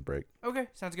show you on the break. Okay,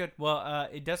 sounds good. Well,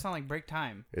 it does sound like break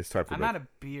time. It's time for. I'm break. out of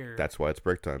beer. That's why it's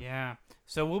break time. Yeah.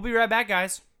 So we'll be right back,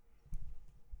 guys.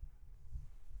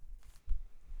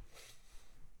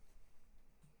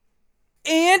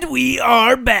 And we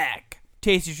are back.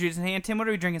 Tasty Treats in hand. Tim, what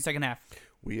are we drinking second half?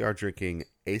 We are drinking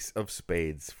Ace of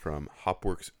Spades from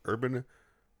Hopworks Urban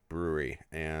Brewery.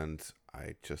 And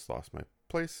I just lost my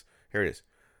place. Here it is.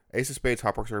 Ace of Spades,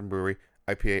 Hopworks Urban Brewery,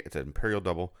 IPA. It's an Imperial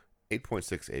Double,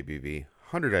 8.6 ABV,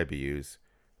 100 IBUs.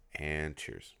 And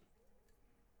cheers.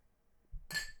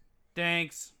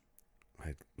 Thanks.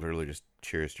 I literally just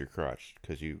cheers to your crotch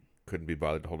because you couldn't be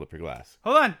bothered to hold up your glass.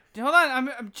 Hold on.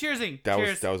 I'm cheersing. That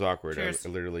was awkward. Cheers. I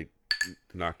literally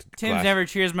knocked Tim's glass. never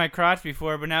cheers my crotch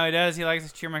before, but now he does. He likes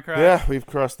to cheer my crotch. Yeah, we've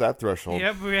crossed that threshold.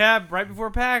 Yep, we have. Right before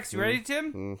PAX. You ready,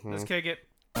 Tim? Mm-hmm. Let's kick it.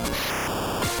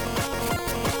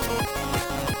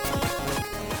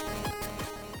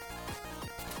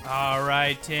 All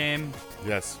right, Tim.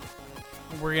 Yes.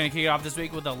 We're going to kick it off this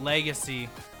week with a legacy.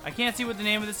 I can't see what the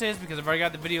name of this is because I've already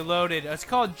got the video loaded. It's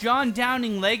called John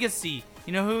Downing Legacy.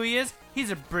 You know who he is?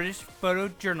 He's a British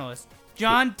photojournalist.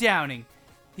 John Downing.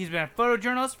 He's been a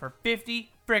photojournalist for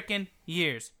 50 frickin'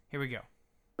 years. Here we go.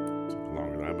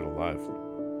 Longer than I've been alive.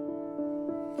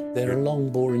 There are long,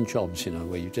 boring jobs,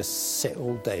 where you just sit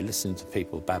all day listening to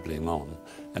people babbling on,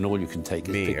 and all you can take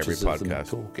is pictures of them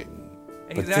talking.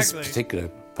 Exactly. But this particular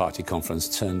party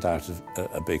conference turned out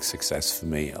a big success for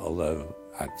me, although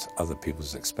at other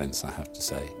people's expense, I have to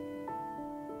say.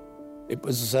 It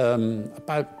was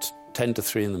about 10 to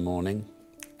 3 in the morning,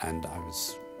 and I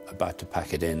was about to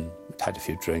pack it in, had a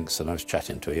few drinks, and I was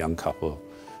chatting to a young couple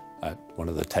at one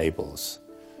of the tables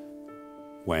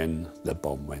when the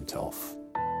bomb went off.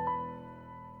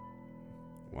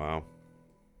 Wow.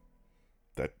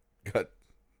 That got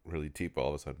really deep all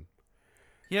of a sudden.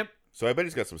 Yep. So I bet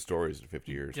he's got some stories in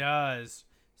 50 years. Does.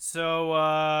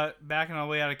 So, backing all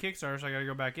the way out of Kickstarter, so I gotta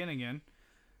go back in again.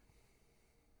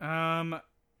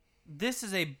 This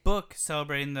is a book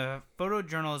celebrating the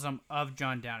photojournalism of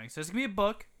John Downing. So it's gonna be a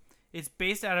book. It's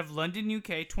based out of London,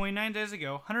 UK, 29 days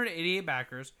ago, 188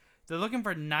 backers. They're looking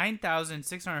for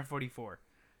 9,644.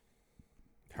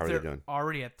 How are they doing?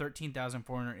 Already at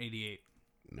 13,488.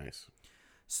 Nice.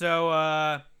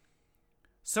 So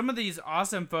some of these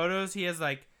awesome photos. He has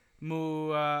like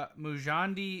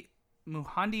Mujahidi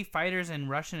fighters in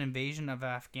Russian invasion of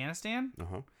Afghanistan.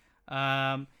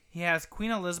 He has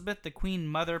Queen Elizabeth, the Queen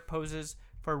Mother, poses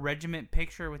for a regiment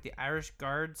picture with the Irish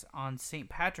Guards on St.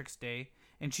 Patrick's Day,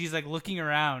 and she's like looking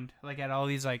around like at all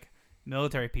these like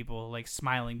military people like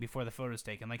smiling before the photo's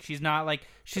taken. Like she's not like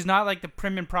the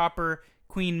prim and proper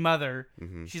Queen Mother.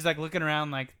 She's like looking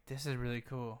around like, this is really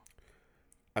cool.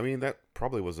 I mean, that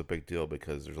probably was a big deal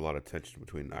because there's a lot of tension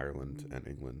between Ireland and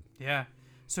England. Yeah.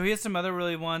 So he has some other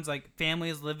really ones like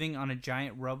families living on a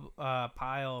giant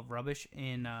pile of rubbish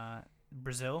in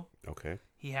Brazil. Okay.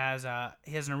 He has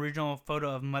an original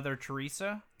photo of Mother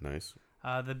Teresa. Nice.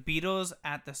 The Beatles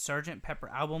at the Sgt. Pepper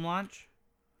album launch.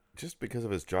 Just because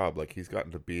of his job, like he's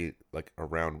gotten to be like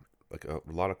around like a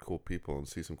lot of cool people and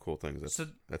see some cool things.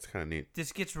 That's kind of neat.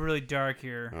 This gets really dark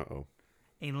here. Uh-oh.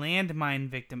 A landmine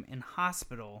victim in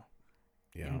hospital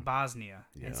in Bosnia.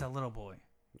 Yeah. It's a little boy.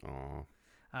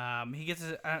 Aw. He gets.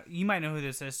 You might know who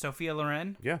this is. Sophia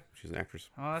Loren. Yeah, she's an actress.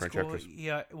 Oh, that's French cool. actress.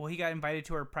 Yeah. Well, he got invited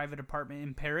to her private apartment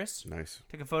in Paris. Nice.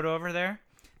 Took a photo over there.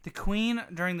 The Queen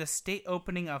during the state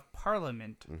opening of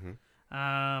Parliament.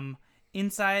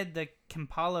 Inside the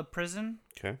Kampala prison.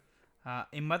 Okay.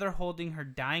 A mother holding her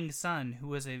dying son, who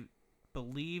was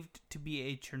believed to be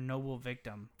a Chernobyl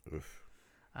victim. Oof.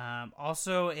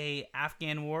 Also a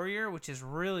Afghan warrior, which is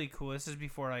really cool. This is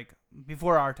before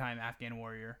our time, Afghan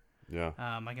warrior.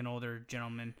 Yeah. Like an older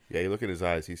gentleman. Yeah, you look in his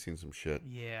eyes, he's seen some shit.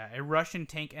 Yeah. A Russian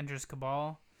tank enters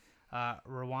Kabul.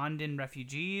 Rwandan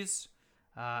refugees.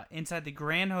 Inside the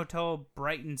Grand Hotel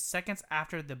Brighton seconds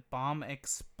after the bomb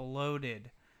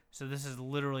exploded. So this is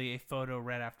literally a photo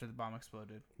right after the bomb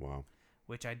exploded. Wow.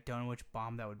 Which I don't know which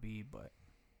bomb that would be, but...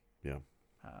 Yeah.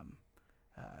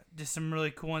 Just some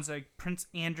really cool ones. Like Prince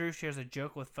Andrew shares a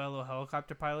joke with fellow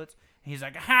helicopter pilots, and he's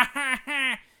like, "Ha ha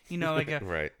ha!" You know, like a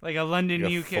right. like a London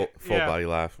You UK full body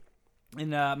laugh.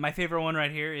 And my favorite one right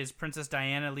here is Princess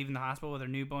Diana leaving the hospital with her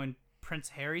newborn Prince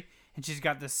Harry, and she's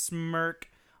got this smirk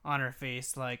on her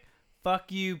face, like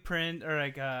 "fuck you, Prince," or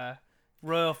like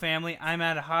royal family. I'm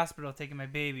at a hospital taking my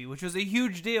baby, which was a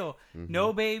huge deal.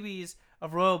 No babies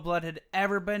of royal blood had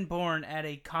ever been born at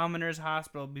a commoner's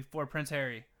hospital before Prince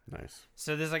Harry. Nice.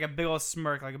 So there's like a big old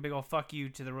smirk, like a big old fuck you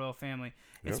to the royal family.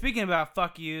 And Yep. speaking about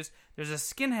fuck yous, there's a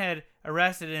skinhead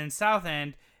arrested in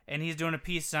Southend, and he's doing a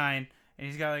peace sign, and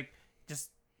he's got like That's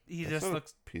not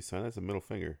looks. a peace sign. That's a middle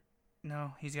finger.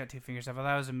 No, he's got two fingers. I thought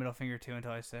that was a middle finger too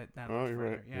until I said that. Oh, you're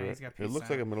right. Yeah, you're he's right. got peace It looks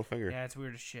sign. like a middle finger. Yeah, it's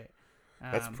weird as shit.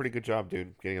 That's a pretty good job,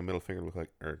 dude. Getting a middle finger look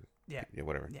like, Yeah,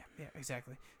 whatever. Yeah,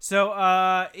 exactly. So,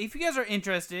 if you guys are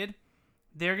interested,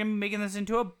 they're gonna be making this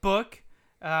into a book.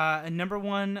 A number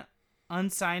one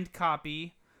unsigned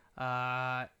copy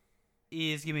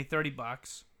is gonna be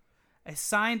 $30. A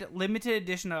signed limited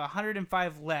edition of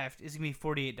 105 left is gonna be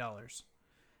 $48.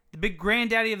 The big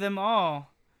granddaddy of them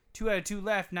all, 2 out of 2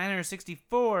 left,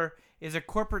 964, is a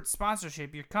corporate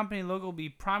sponsorship. Your company logo will be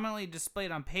prominently displayed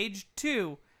on page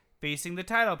 2, facing the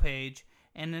title page,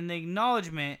 and an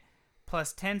acknowledgement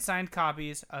plus 10 signed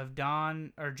copies of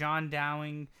John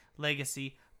Dowling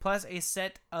Legacy, plus a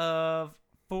set of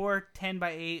 4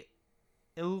 10x8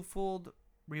 Ilfold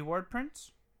reward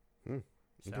prints. Okay.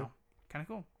 So, kind of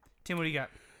cool. Tim, what do you got?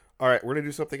 All right, we're going to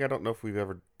do something I don't know if we've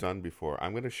ever done before.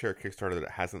 I'm going to share a Kickstarter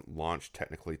that hasn't launched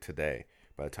technically today.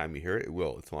 By the time you hear it, it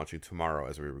will. It's launching tomorrow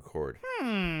as we record.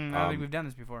 I don't think we've done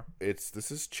this before. This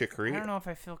is Chicory. I don't know if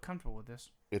I feel comfortable with this.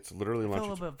 It's literally I feel a launching.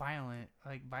 little bit violent,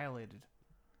 like violated.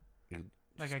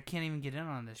 Like I can't even get in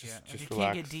on this yet. Just I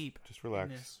relax. can't get deep. Just relax.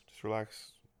 in this. Just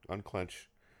relax. Unclench.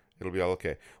 It'll be all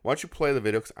okay. Why don't you play the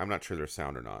video? Because I'm not sure there's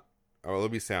sound or not. Oh, there'll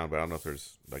be sound, but I don't know if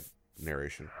there's like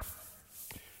narration.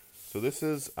 So this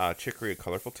is Chicory, A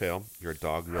Colorful Tale. You're a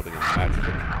dog wielding a magic.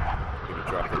 Maybe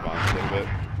drop the bombs a little bit.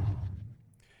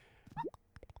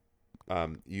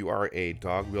 You are a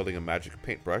dog wielding a magic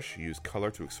paintbrush. You use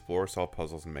color to explore, solve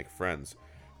puzzles, and make friends.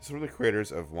 This is from the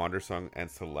creators of Wandersong and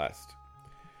Celeste.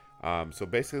 So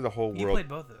basically the whole You world... played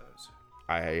both of those.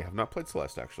 I have not played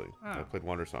Celeste, actually. Oh. I played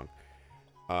Wandersong.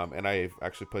 And I've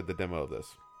actually played the demo of this.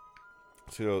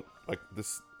 So, like,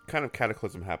 this kind of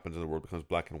cataclysm happens and the world becomes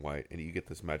black and white, and you get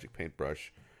this magic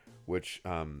paintbrush, which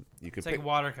you can It's paint... like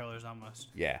watercolors almost.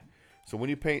 Yeah. So when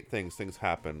you paint things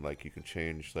happen. Like, you can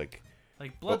change, like...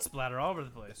 Like blood splatter all over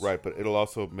the place. Right, but it'll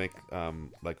also make,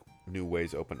 like, new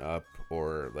ways open up,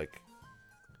 or, like,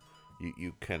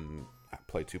 you can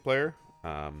play two-player.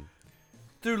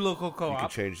 Through local co-op. You can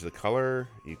change the color.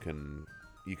 You can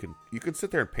sit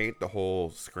there and paint the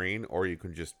whole screen, or you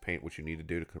can just paint what you need to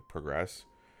do to progress.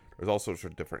 There's all sorts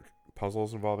of different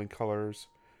puzzles involving colors.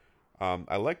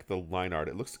 I like the line art.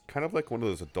 It looks kind of like one of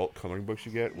those adult coloring books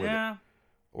you get, where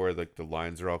or like the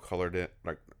lines are all colored in,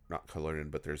 like not colored in,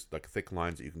 but there's like thick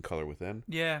lines that you can color within.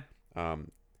 Yeah.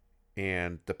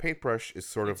 And the paintbrush is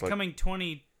sort of like coming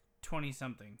 2020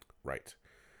 something. Right.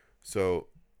 So,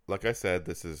 like I said,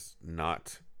 this is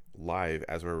not live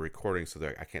as we're recording, so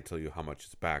that I can't tell you how much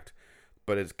it's backed.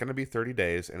 But it's going to be 30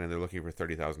 days, and then they're looking for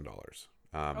 $30,000.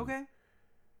 Okay.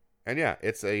 And yeah,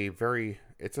 it's a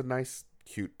nice,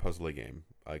 cute puzzly game.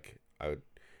 Like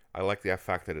I like the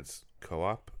fact that it's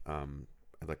co-op.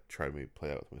 I'd like to try to maybe play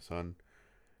that with my son.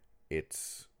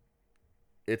 It's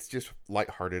just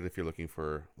lighthearted if you're looking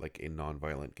for like a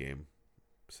non-violent game,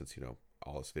 since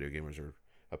all us video gamers are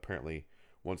apparently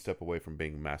one step away from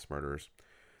being mass murderers.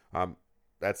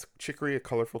 That's Chicory: A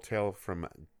Colorful Tale from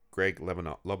Greg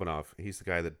Lobanov. He's the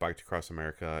guy that biked across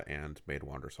America and made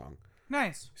Wander Song.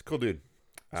 Nice. He's a cool dude.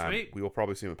 Sweet. We will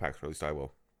probably see him at PAX, or at least I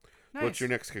will. Nice. What's your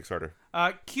next Kickstarter?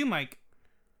 Q Mike.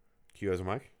 Q has a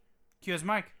mic? Q has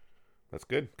Mike. That's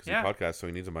good, because he podcasts, so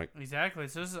he needs a mic. Exactly.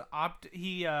 So this is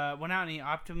he went out and he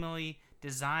optimally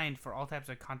designed for all types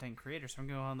of content creators. So I'm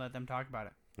going to let them talk about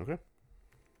it. Okay.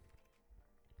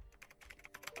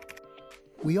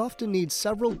 We often need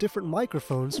several different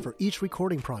microphones for each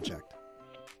recording project.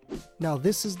 Now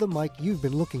this is the mic you've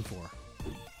been looking for.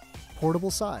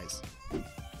 Portable size.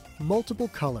 Multiple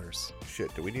colors.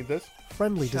 Shit, do we need this?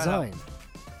 Friendly Shut design.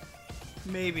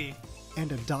 Maybe.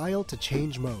 And a dial to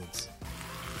change modes.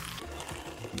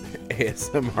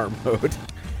 ASMR mode.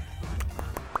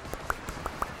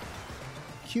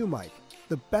 Q-Mic,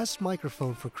 the best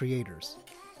microphone for creators.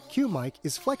 Q-Mic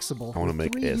is flexible. I want to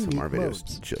make with 3 ASMR unique videos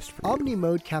modes. just for you. Omni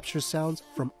mode captures sounds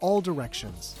from all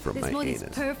directions. From This my mode anus.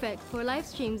 is perfect for live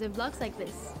streams and vlogs like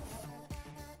this.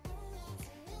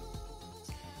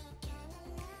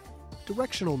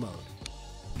 Directional mode.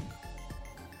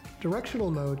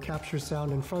 Directional mode captures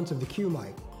sound in front of the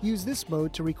Q-Mic. Use this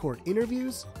mode to record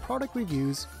interviews, product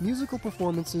reviews, musical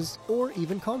performances, or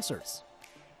even concerts.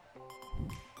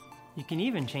 You can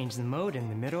even change the mode in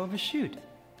the middle of a shoot.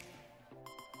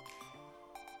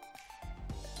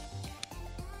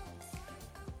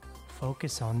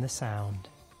 Focus on the sound.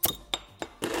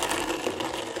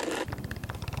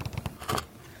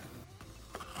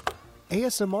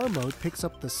 ASMR mode picks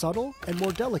up the subtle and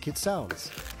more delicate sounds.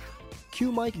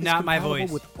 Q-Mic is Not my compatible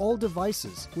voice. with all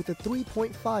devices with a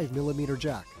 3.5mm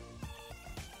jack.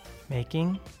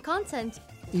 Making Content.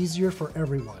 Easier for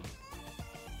everyone.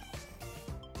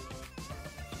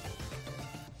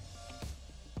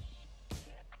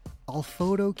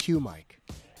 Alphoto Q-Mic.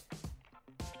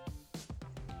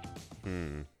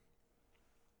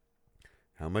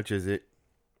 How much is it?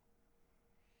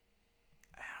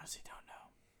 I honestly don't know.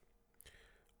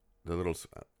 The little...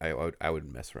 I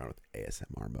would mess around with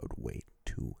ASMR mode way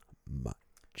too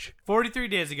much. 43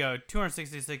 days ago,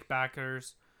 266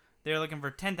 backers. They're looking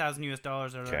for $10,000 US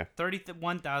or Okay.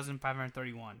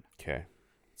 $31,531. Okay.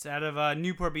 It's out of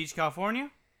Newport Beach,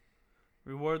 California.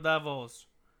 Reward levels: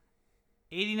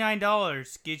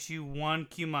 $89 gets you one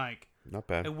Q mic, Not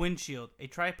bad. a windshield, a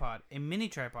tripod, a mini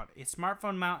tripod, a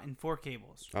smartphone mount, and 4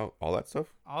 cables. Oh, all that stuff?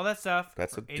 All that stuff.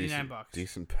 That's for a 89 bucks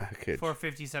decent package. for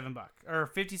 57 bucks or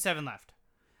 57 left.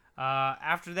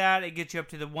 After that, it gets you up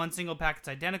to the one single pack. It's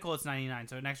identical. It's 99,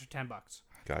 so an extra 10 bucks.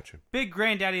 Gotcha. Big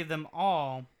granddaddy of them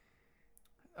all.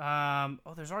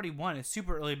 There's already one. A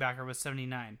super early backer was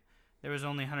 79. There was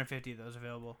only 150 of those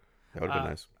available. That would have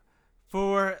been nice.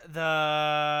 For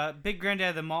the big granddad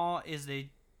of them all is the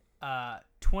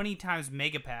 20 times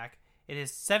mega pack. It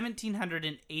is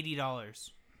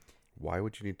 $1,780. Why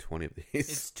would you need 20 of these?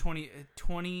 It's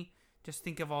 20. Just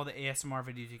think of all the ASMR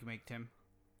videos you can make, Tim.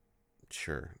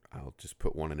 Sure. I'll just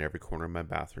put one in every corner of my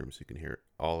bathroom so you can hear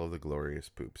all of the glorious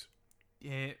poops.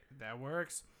 Yeah, that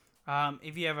works.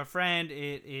 If you have a friend,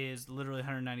 it is literally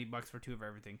 $190 for 2 of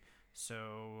everything.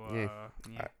 So,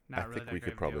 not I really think that we great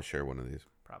could of a probably deal. share one of these.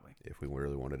 Probably. If we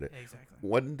really wanted it. Exactly.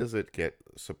 When does it get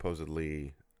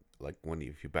supposedly, like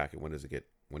if you back it, when does it get,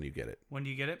 when you get it? When do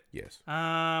you get it? Yes.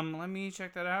 Let me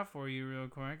check that out for you real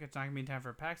quick. It's not going to be in time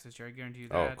for PAX this year, I guarantee you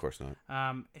that. Oh, of course not.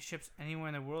 It ships anywhere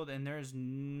in the world, and there's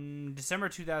December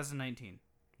 2019.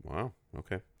 Wow.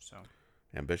 Okay. So.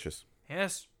 Ambitious.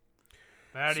 Yes.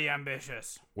 Very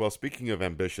ambitious. Well, speaking of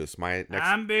ambitious, my next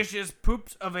Ambitious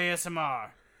poops of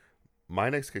ASMR. my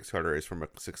next Kickstarter is from a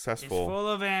It's successful... full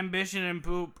of ambition and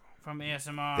poop from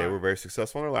ASMR. They were very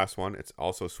successful in their last one. It's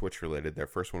also Switch related. Their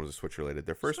first one was a Switch related.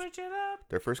 Switch it up.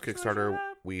 Their first Switch it Kickstarter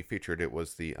up. we featured, it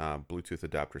was the Bluetooth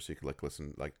adapter, so you could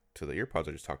listen to the earpods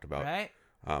I just talked about. Right.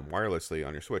 Wirelessly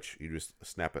on your Switch. You just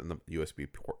snap it in the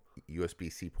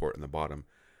USB-C port in the bottom.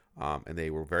 And they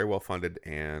were very well funded,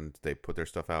 and they put their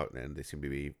stuff out, and they seem to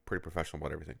be pretty professional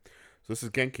about everything. So this is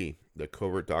Genki, the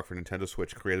covert dock for Nintendo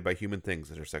Switch, created by Human Things.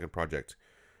 It's their second project.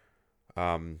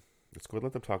 Let's go and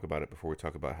let them talk about it before we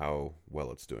talk about how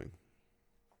well it's doing.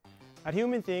 At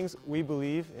Human Things, we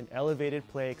believe in elevated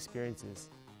play experiences,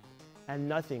 and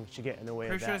nothing should get in the way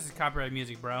Pretty of sure that. this is copyright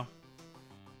music, bro.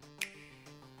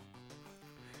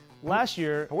 Last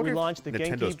year, I wonder we if launched the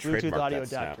Genki Nintendo's Bluetooth trademarked audio that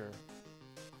snap. adapter,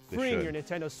 They freeing should. your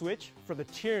Nintendo Switch from the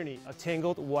tyranny of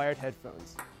tangled wired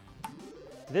headphones.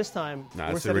 This time, Nah,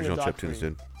 we're it's the setting original the dock chiptunes, free,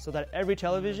 dude. so that every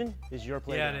television is your Yeah,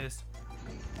 playground. it is.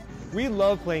 We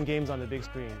love playing games on the big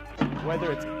screen,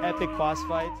 whether it's epic boss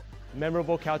fights,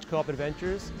 memorable couch co-op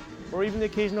adventures, or even the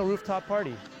occasional rooftop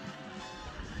party.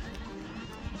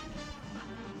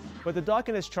 But the dock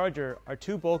and its charger are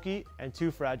too bulky and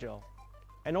too fragile,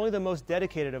 and only the most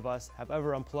dedicated of us have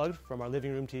ever unplugged from our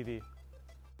living room TV.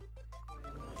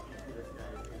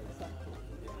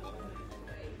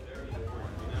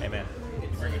 Hey man, you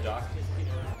bring a dock?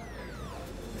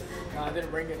 No, I didn't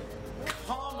bring it.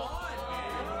 Come on,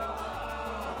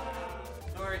 man!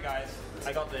 Don't worry, guys.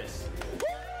 I got this.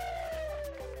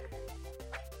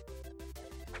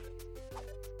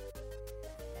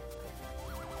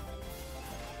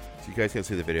 So you guys can't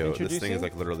see the video. This thing is Introducing-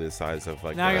 like literally the size of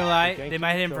like. Not gonna lie, Genki they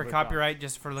might hit him for Silver Dock. copyright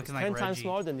just for looking like 10 times Reggie.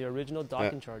 smaller than the original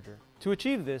docking charger. To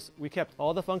achieve this, we kept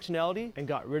all the functionality and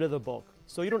got rid of the bulk,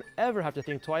 so you don't ever have to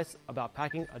think twice about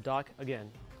packing a dock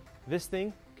again. This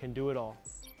thing can do it all.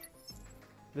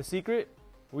 The secret?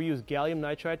 We use gallium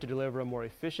nitride to deliver a more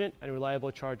efficient and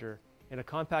reliable charger in a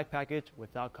compact package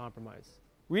without compromise.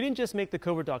 We didn't just make the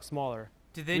cover dock smaller.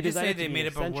 Did they we just designed say it to they be made an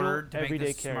up a essential, word to make everyday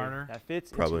this carrier smarter? that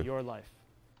fits Probably. into your life.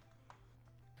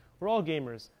 We're all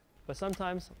gamers, but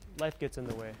sometimes life gets in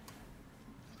the way.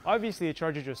 Obviously, it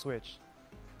charges your Switch,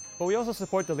 but we also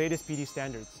support the latest PD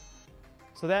standards.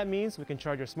 So that means we can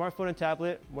charge your smartphone and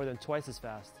tablet more than twice as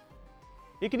fast.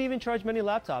 It can even charge many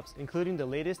laptops, including the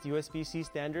latest USB-C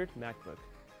standard MacBook.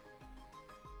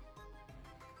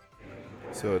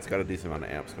 So it's got a decent amount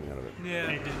of amps coming out of it.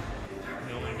 Yeah.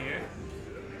 No one here?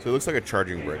 So it looks like a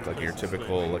charging brick, like your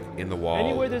typical like in the wall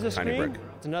Anywhere there's a tiny screen, brick.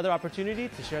 it's another opportunity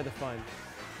to share the fun,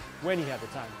 when you have the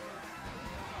time.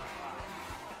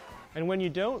 And when you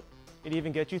don't, it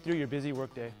even gets you through your busy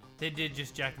workday. They did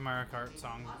just jack the Mario Kart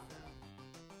song.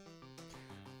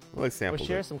 Well, they Or sampled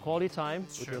share it. some quality time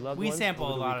with Sure. your loved We ones. sample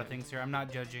over a the lot of weekend. things here. I'm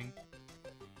not judging.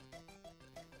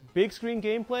 Big screen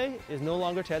gameplay is no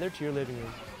longer tethered to your living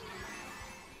room.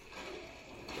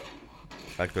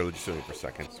 Like they're just doing it for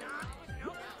seconds.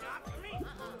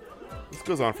 This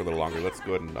goes on for a little longer. Let's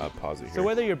go ahead and pause it here. So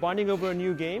whether you're bonding over a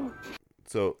new game,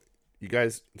 So you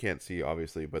guys can't see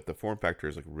obviously, but the form factor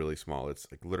is like really small. It's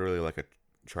like literally like a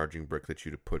charging brick that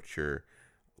you to put your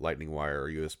lightning wire or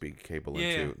USB cable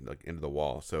into, like into the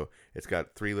wall. So it's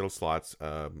got three little slots.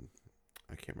 I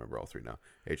can't remember all three now.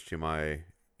 HDMI,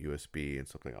 USB, and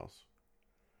something else.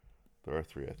 There are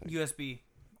three, I think. USB,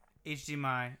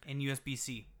 HDMI, and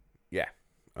USB-C. Yeah.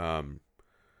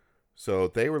 So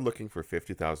they were looking for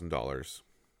 $50,000.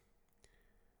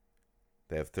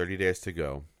 They have 30 days to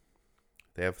go.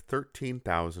 They have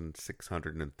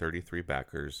 13,633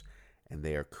 backers, and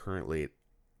they are currently at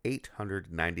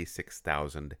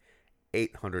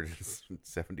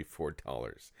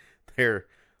 $896,874. They're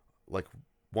like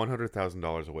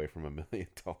 $100,000 away from $1 million.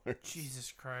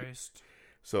 Jesus Christ.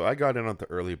 So I got in on the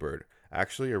early bird.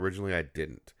 Actually, originally I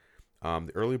didn't.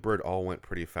 The early bird all went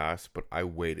pretty fast, but I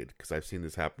waited because I've seen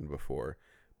this happen before.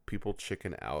 People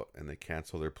chicken out and they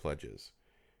cancel their pledges.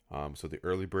 So the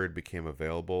early bird became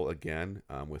available again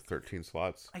with 13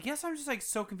 slots. I guess I'm just like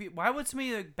so confused. Why would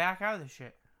somebody like back out of this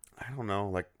shit? I don't know,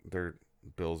 like their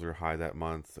bills are high that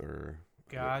month, or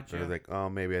Gotcha. they're like, oh,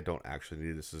 maybe I don't actually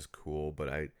need this. This is cool, but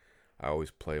I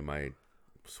always play my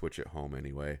Switch at home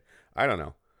anyway. I don't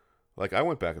know. Like I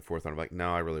went back and forth on. I'm like,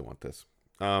 no, I really want this.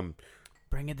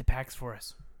 Bring in the packs for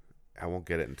us. I won't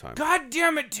get it in time. God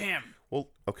damn it, Tim! Well,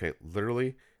 okay,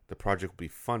 literally, the project will be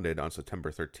funded on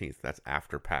September 13th. That's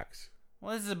after PAX.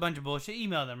 Well, this is a bunch of bullshit.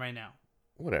 Email them right now.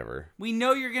 Whatever. We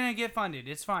know you're gonna get funded.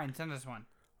 It's fine. Send us one.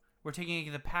 We're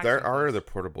taking the packs. There with are us. other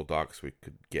portable docks we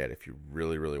could get if you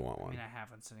really, really want I one. mean, I have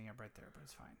one sitting up right there, but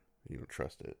it's fine. You don't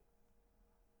trust it.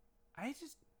 I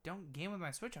just don't game with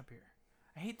my Switch up here.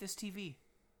 I hate this TV.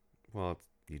 Well,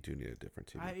 you do need a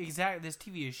different TV. Exactly. This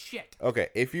TV is shit. Okay,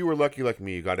 if you were lucky like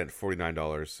me, you got it at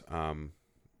 $49.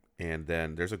 And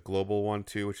then there's a global one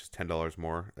too, which is $10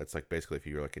 more. That's like basically if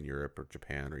you're like in Europe or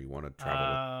Japan or you want to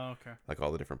travel, Okay. like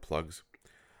all the different plugs.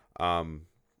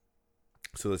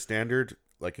 So the standard,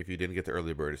 like if you didn't get the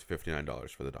early bird, is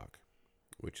 $59 for the dock,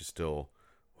 which is still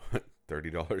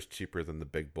 $30 cheaper than the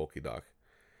big bulky dock.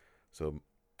 So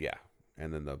yeah,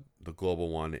 and then the global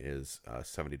one is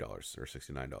 $70 or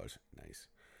 $69. Nice.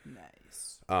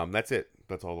 That's it.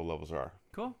 That's all the levels are.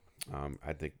 Cool.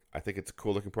 I think it's a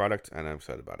cool looking product, and I'm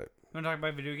excited about it. Want to talk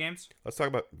about video games? Let's talk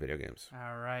about video games.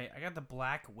 All right, I got the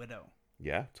Black Widow.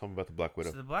 Yeah, tell me about the Black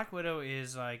Widow. So the Black Widow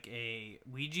is like a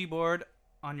Ouija board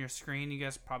on your screen. You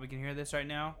guys probably can hear this right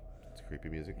now. It's creepy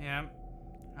music. Yeah.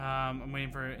 I'm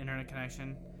waiting for internet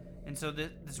connection. And so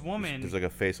this woman... There's like a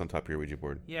face on top of your Ouija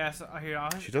board. Yeah, so here,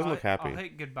 she doesn't look happy. I'll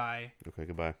hit goodbye. Okay,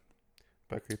 goodbye.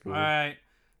 Bye, creepy woman. All right.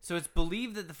 So it's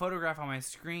believed that the photograph on my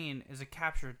screen is a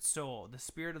captured soul. The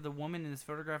spirit of the woman in this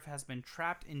photograph has been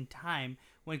trapped in time.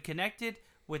 When connected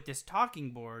with this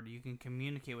talking board, you can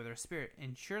communicate with her spirit.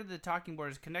 Ensure that the talking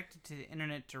board is connected to the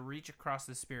internet to reach across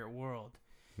the spirit world.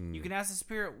 You can ask the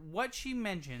spirit what she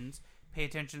mentions. Pay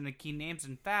attention to the key names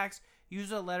and facts. Use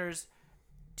the letters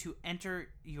to enter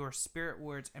your spirit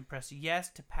words and press yes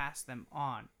to pass them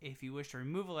on. If you wish to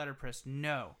remove a letter, press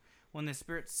no. When the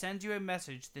spirit sends you a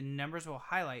message, the numbers will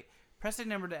highlight. Press the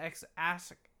number to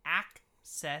access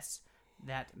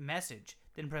that message.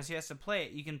 Then press yes to play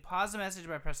it. You can pause the message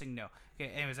by pressing no.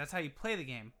 Okay, anyways, that's how you play the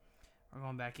game. We're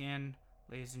going back in,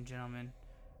 ladies and gentlemen.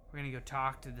 We're going to go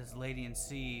talk to this lady and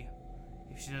see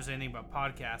if she knows anything about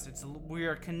podcasts. We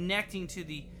are connecting to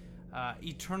the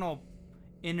eternal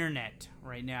internet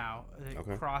right now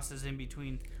that crosses in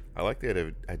between. I like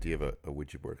the idea of a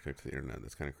Ouija board connected to the internet.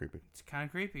 That's kind of creepy. It's kind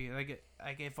of creepy. Like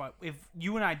if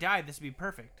you and I died, this would be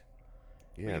perfect.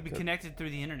 Yeah, we could be connected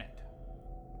through the internet.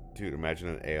 Dude, imagine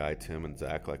an AI Tim and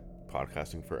Zach like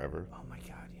podcasting forever. Oh my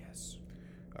God, yes.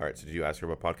 All right, so did you ask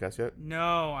her about podcasts yet?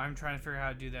 No, I'm trying to figure out how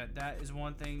to do that. That is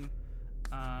one thing.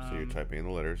 So you're typing in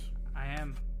the letters. I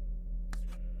am.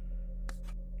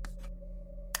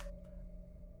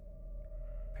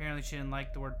 Apparently she didn't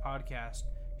like the word podcast.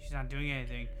 She's not doing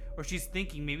anything. Or she's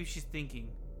thinking. Maybe she's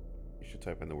thinking. You should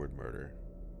type in the word murder.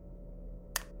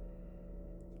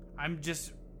 I'm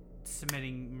just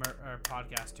submitting a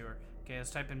podcast to her. Okay,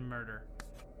 let's type in murder.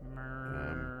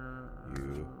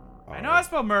 I know I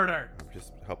spelled murder. I'm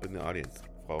just helping the audience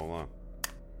follow along.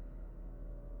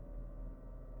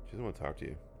 She doesn't want to talk to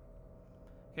you.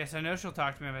 Okay, so I know she'll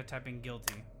talk to me if I type in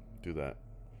guilty. Do that.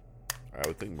 I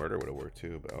would think murder would have worked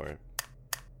too, but alright.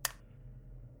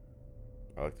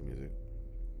 I like the music.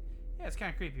 Yeah, it's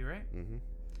kind of creepy, right? Mm-hmm.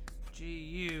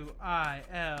 G-U-I-L-T-Y.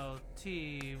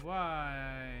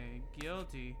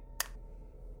 Guilty.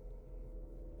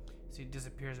 See, it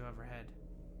disappears above her head.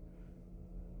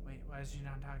 Wait, why is she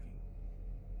not talking?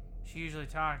 She usually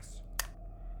talks.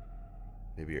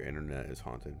 Maybe your internet is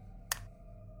haunted.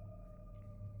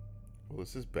 Well,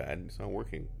 this is bad. It's not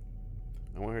working.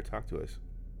 I want her to talk to us.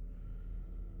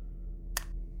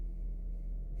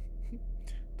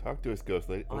 Talk to us, ghost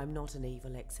lady. Oh. I'm not an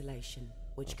evil exhalation,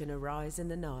 which can arise in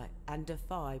the night and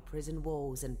defy prison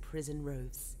walls and prison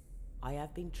roofs. I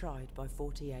have been tried by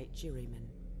 48 jurymen,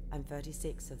 and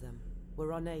 36 of them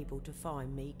were unable to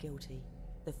find me guilty.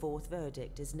 The fourth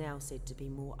verdict is now said to be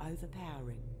more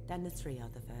overpowering than the 3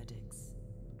 other verdicts.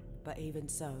 But even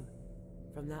so,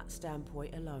 from that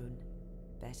standpoint alone,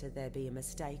 better there be a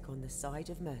mistake on the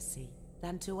side of mercy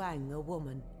than to hang a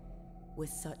woman with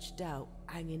such doubt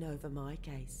hanging over my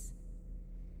case.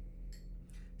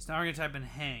 So now we're going to type in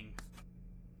hang.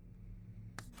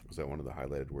 Was that one of the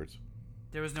highlighted words?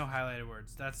 There was no highlighted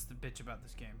words. That's the bitch about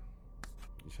this game.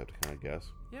 You just have to kind of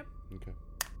guess? Yep. Okay.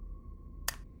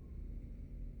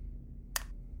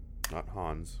 Not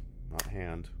Hans. Not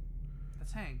hand.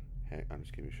 That's hang. Hang. I'm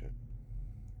just giving you shit.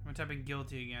 I'm going to type in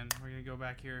guilty again. We're going to go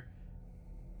back here.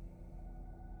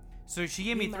 So she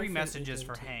gave me 3 messages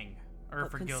for hang. Or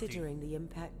but for guilty. Considering the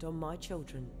impact on my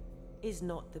children, is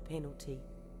not the penalty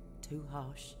too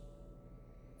harsh?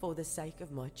 For the sake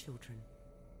of my children,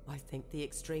 I think the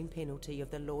extreme penalty of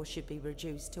the law should be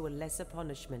reduced to a lesser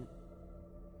punishment.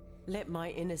 Let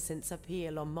my innocence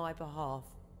appeal on my behalf.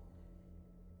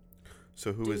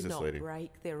 So who is this lady? Do not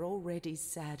break their already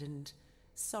saddened,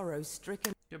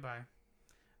 sorrow-stricken... Goodbye.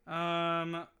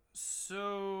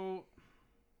 So...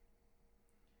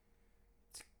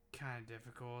 It's kind of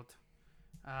difficult.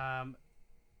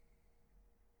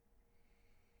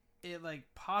 It like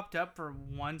popped up for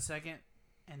 1 second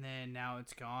and then now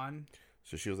it's gone.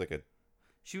 So she was like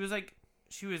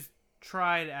she was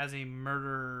tried as a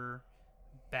murderer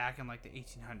back in like the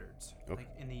 1800s, like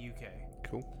in the UK.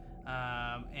 Cool.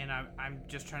 And I'm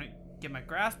just trying to get my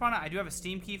grasp on it. I do have a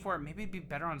Steam key for it. Maybe it'd be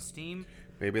better on Steam.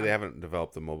 Maybe they haven't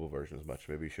developed the mobile version as much.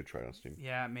 Maybe you should try it on Steam.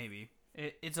 Yeah, maybe.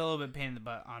 It's a little bit pain in the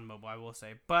butt on mobile, I will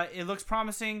say. But it looks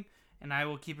promising, and I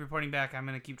will keep reporting back. I'm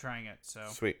going to keep trying it. So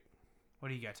Sweet. What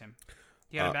do you got, Tim?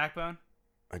 You got a backbone?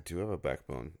 I do have a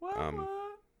backbone. What?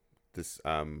 This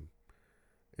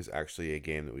is actually a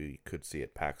game that we could see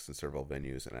at PAX in several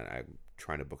venues, and I'm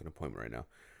trying to book an appointment right now.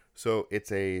 So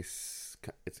it's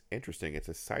interesting. It's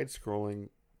a side-scrolling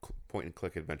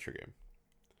point-and-click adventure game,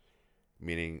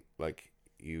 meaning like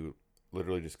you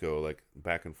literally just go like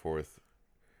back and forth.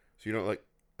 So you don't like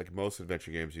most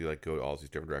adventure games, you like go all these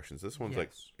different directions. This one's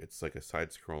like it's like a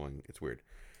side-scrolling. It's weird,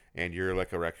 and you're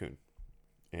like a raccoon,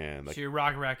 and like so you're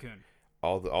Rock Raccoon.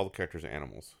 All the characters are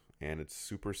animals, and it's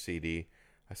super seedy.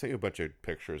 I sent you a bunch of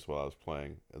pictures while I was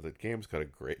playing. The game's got a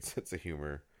great sense of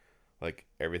humor. Like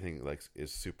everything like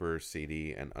is super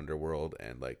seedy and underworld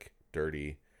and like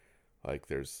dirty. Like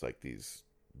there's like these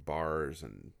bars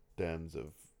and dens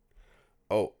of.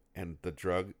 Oh, and the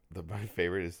drug. My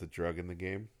favorite is the drug in the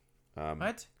game.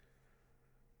 What?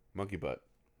 Monkey butt.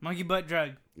 Monkey butt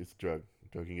drug. It's a drug.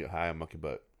 You can get high on monkey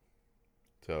butt.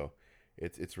 So,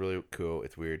 it's really cool.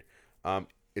 It's weird.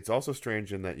 It's also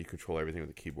strange in that you control everything with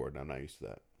the keyboard, and I'm not used to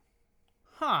that.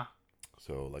 Huh.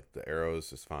 So, like, the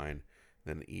arrows is fine.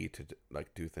 Then E to,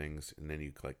 like, do things. And then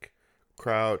you, like,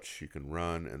 crouch. You can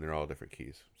run. And they're all different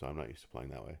keys. So, I'm not used to playing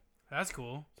that way. That's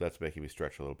cool. So, that's making me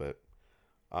stretch a little bit.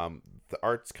 The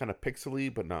art's kind of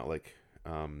pixely, but not like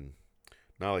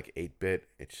 8-bit.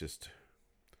 It's just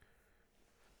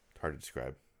hard to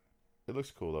describe. It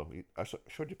looks cool, though. I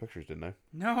showed you pictures, didn't I?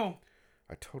 No.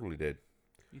 I totally did.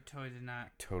 You totally did not.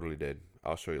 Totally did.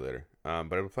 I'll show you later. But I've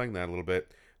been playing that a little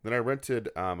bit. Then I rented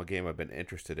a game I've been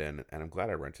interested in, and I'm glad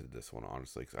I rented this one,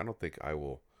 honestly, because I don't think I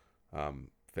will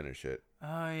finish it.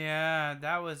 Oh, yeah.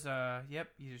 That was, yep,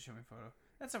 you just showed me a photo.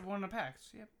 That's one of the packs,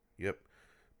 yep. Yep.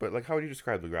 But, like, how would you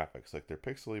describe the graphics? Like, they're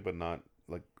pixely, but not,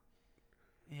 like...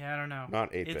 Yeah, I don't know.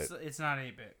 Not 8-bit. It's not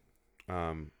 8-bit.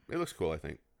 It looks cool, I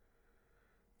think.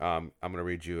 I'm going to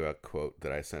read you a quote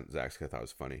that I sent Zach because I thought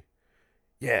was funny.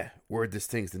 Yeah, word this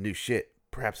thing's the new shit.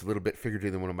 Perhaps a little bit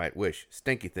figurative than one might wish.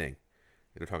 Stinky thing.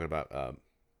 They're talking about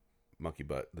monkey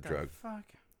butt, the drug. Fuck?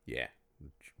 Yeah,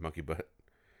 monkey butt.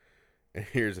 And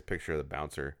here's a picture of the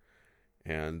bouncer.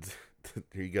 And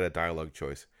you got a dialogue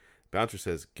choice. Bouncer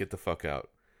says, "Get the fuck out."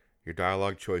 Your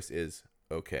dialogue choice is,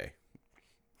 okay.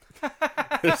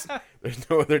 There's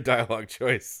no other dialogue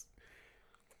choice.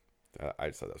 I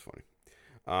just thought that was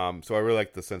funny. So I really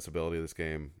like the sensibility of this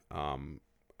game. I'm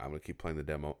gonna keep playing the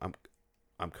demo.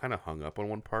 I'm kind of hung up on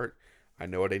one part. I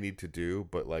know what I need to do,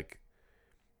 but like,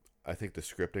 I think the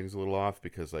scripting's a little off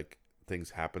because like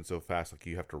things happen so fast. Like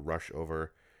you have to rush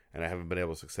over, and I haven't been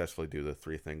able to successfully do the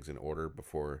 3 things in order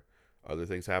before other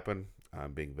things happen.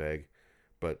 I'm being vague,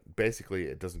 but basically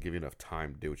it doesn't give you enough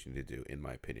time to do what you need to do, in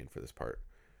my opinion, for this part.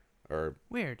 Or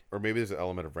weird. Or maybe there's an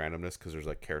element of randomness because there's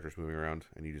like characters moving around,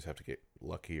 and you just have to get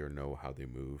lucky or know how they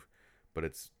move. But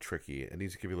it's tricky. It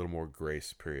needs to give you a little more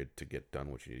grace period to get done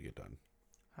what you need to get done.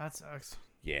 That sucks.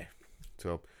 Yeah.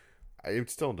 So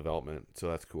it's still in development, so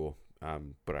that's cool.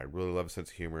 But I really love the sense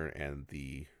of humor and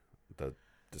the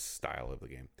style of the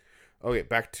game. Okay,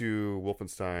 back to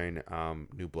Wolfenstein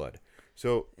New Blood.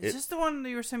 So is this the one that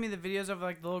you were sending me the videos of,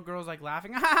 like the little girls like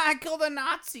laughing? I killed a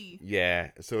Nazi.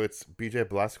 Yeah. So it's BJ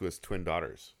Blazkowicz' twin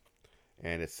daughters,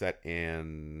 and it's set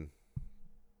in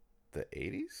the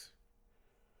 80s.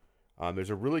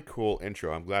 There's a really cool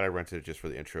intro. I'm glad I rented it just for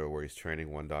the intro, where he's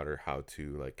training one daughter how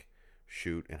to like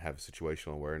shoot and have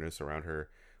situational awareness around her,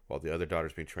 while the other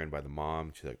daughter's being trained by the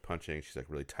mom. She's like punching. She's like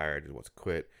really tired and wants to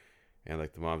quit. And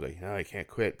like the mom's like, no, I can't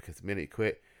quit, because the minute you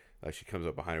quit, like she comes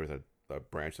up behind her with a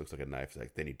branch that looks like a knife. It's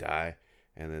like, then you die.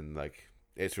 And then like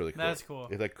it's really cool. That's cool.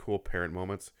 It's like cool parent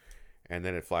moments. And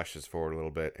then it flashes forward a little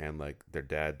bit, and like their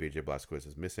dad, BJ Blazkowicz,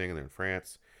 is missing, and they're in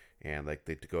France. And like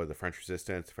they go to the French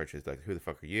resistance. The French is like, who the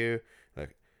fuck are you?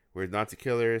 Like, we're Nazi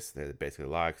killers. They basically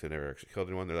lie because they never actually killed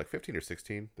anyone. They're like 15 or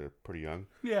 16. They're pretty young.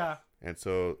 Yeah. And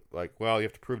so like, well, you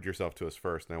have to prove yourself to us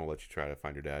first, and then we'll let you try to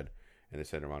find your dad. And they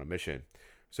send him on a mission.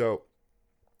 So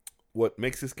what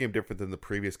makes this game different than the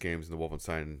previous games in the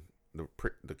Wolfenstein,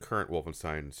 the current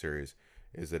Wolfenstein series,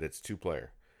 is that it's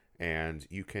 2-player. And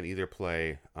you can either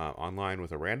play online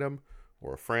with a random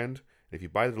or a friend. If you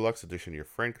buy the deluxe edition, your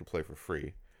friend can play for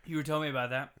free. You were telling me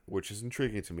about that. Which is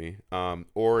intriguing to me.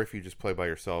 Or if you just play by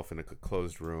yourself in a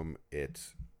closed room, it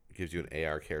gives you an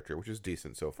AR character, which is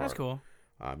decent so far. That's cool.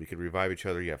 You can revive each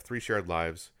other. You have 3 shared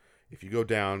lives. If you go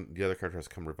down, the other character has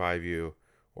to come revive you.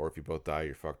 Or if you both die,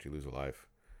 you're fucked. You lose a life.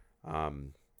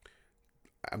 I'm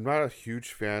not a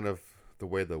huge fan of the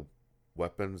way the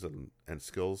weapons and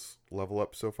skills level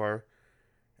up so far.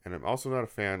 And I'm also not a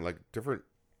fan, like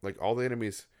all the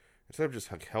enemies, instead of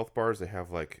just like health bars, they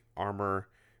have like armor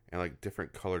and like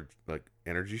different colored like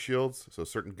energy shields. So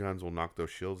certain guns will knock those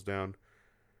shields down.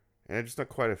 And I'm just not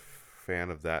quite a fan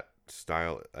of that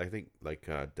style. I think like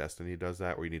Destiny does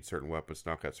that, where you need certain weapons to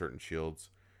knock out certain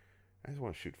shields. I just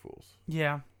want to shoot fools.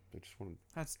 Yeah. I just want.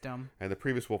 That's dumb. And the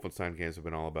previous Wolfenstein games have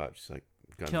been all about just like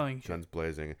guns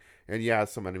blazing. And yeah,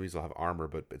 some enemies will have armor,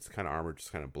 but it's kind of armor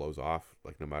just kind of blows off,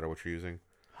 like no matter what you're using.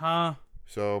 Huh.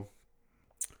 So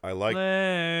I like.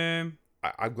 Lame.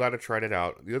 I'm glad I tried it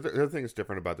out. The other thing that's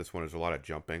different about this one is a lot of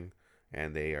jumping,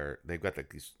 and they've got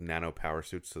like these nano power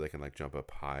suits, so they can like jump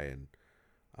up high, and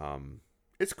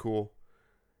it's cool.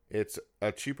 It's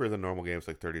cheaper than normal games,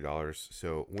 like $30.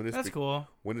 So that's cool.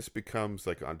 When this becomes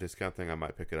like on discount thing, I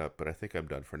might pick it up. But I think I'm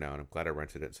done for now, and I'm glad I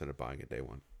rented it instead of buying it day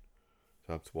one.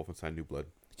 So it's Wolfenstein New Blood.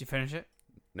 Did you finish it?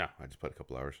 No, I just played a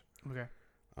couple hours. Okay.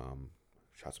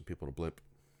 Shot some people in a blip.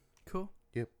 Cool.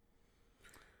 Yep.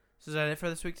 So is that it for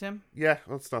this week, Tim? Yeah,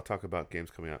 let's not talk about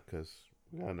games coming out because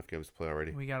we got enough games to play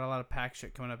already. We got a lot of pack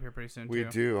shit coming up here pretty soon, We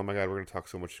do. Oh my god, we're going to talk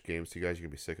so much games to you guys. You're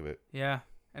going to be sick of it. Yeah.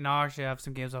 And I'll actually have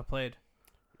some games I've played.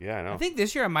 Yeah, I know. I think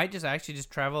this year I might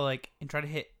just travel and try to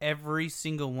hit every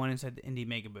single one inside the Indie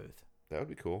Mega Booth. That would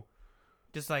be cool.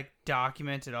 Just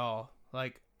document it all.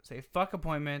 Say fuck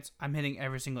appointments. I'm hitting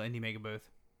every single Indie Mega Booth.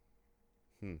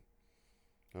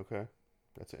 Okay.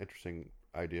 That's an interesting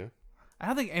idea. I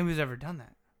don't think anybody's ever done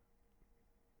that.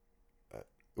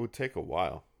 It would take a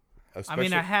while. I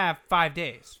have 5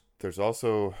 days. There's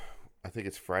also, I think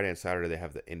it's Friday and Saturday, they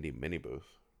have the Indie Mini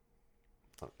Booth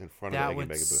in front of the Indie Mega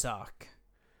Booth. That would suck.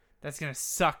 That's going to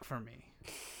suck for me.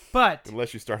 But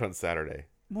unless you start on Saturday.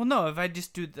 Well, no, if I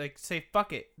just do, say,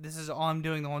 fuck it. This is all I'm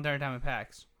doing the whole entire time at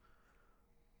PAX.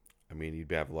 I mean,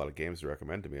 you'd have a lot of games to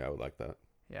recommend to me. I would like that.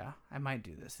 Yeah, I might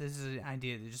do this. This is an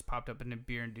idea that just popped up in a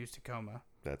beer-induced Tacoma.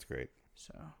 That's great.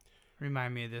 So,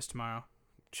 remind me of this tomorrow.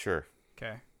 Sure.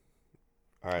 Okay.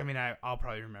 All right. I mean, I'll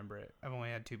probably remember it. I've only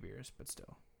had 2 beers, but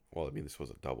still. Well, I mean, this was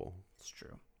a double. It's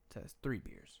true. It says 3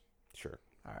 beers. Sure.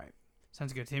 All right.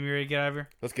 Sounds good. Tim, you ready to get out of here?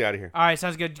 Let's get out of here. All right,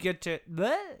 sounds good. Get to...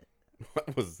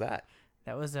 What was that?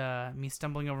 That was me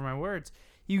stumbling over my words.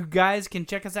 You guys can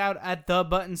check us out at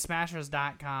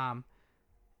thebuttonsmashers.com.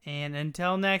 And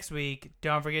until next week,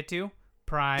 don't forget to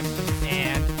prime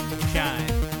and shine.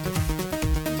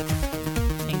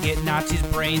 And get Nazi's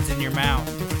brains in your mouth.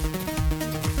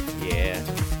 Yeah.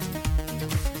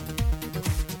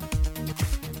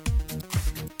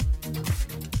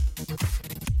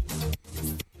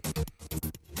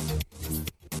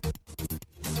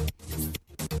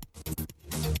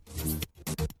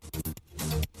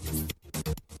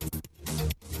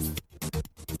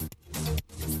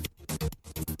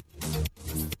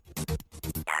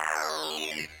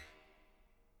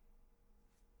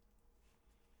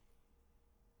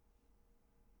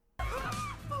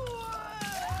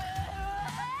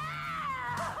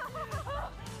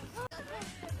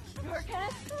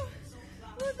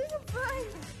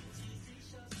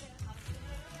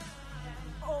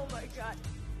 Oh my god.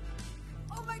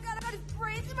 Oh my god, I got his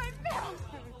brains in my mouth!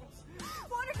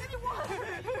 Water, give me water!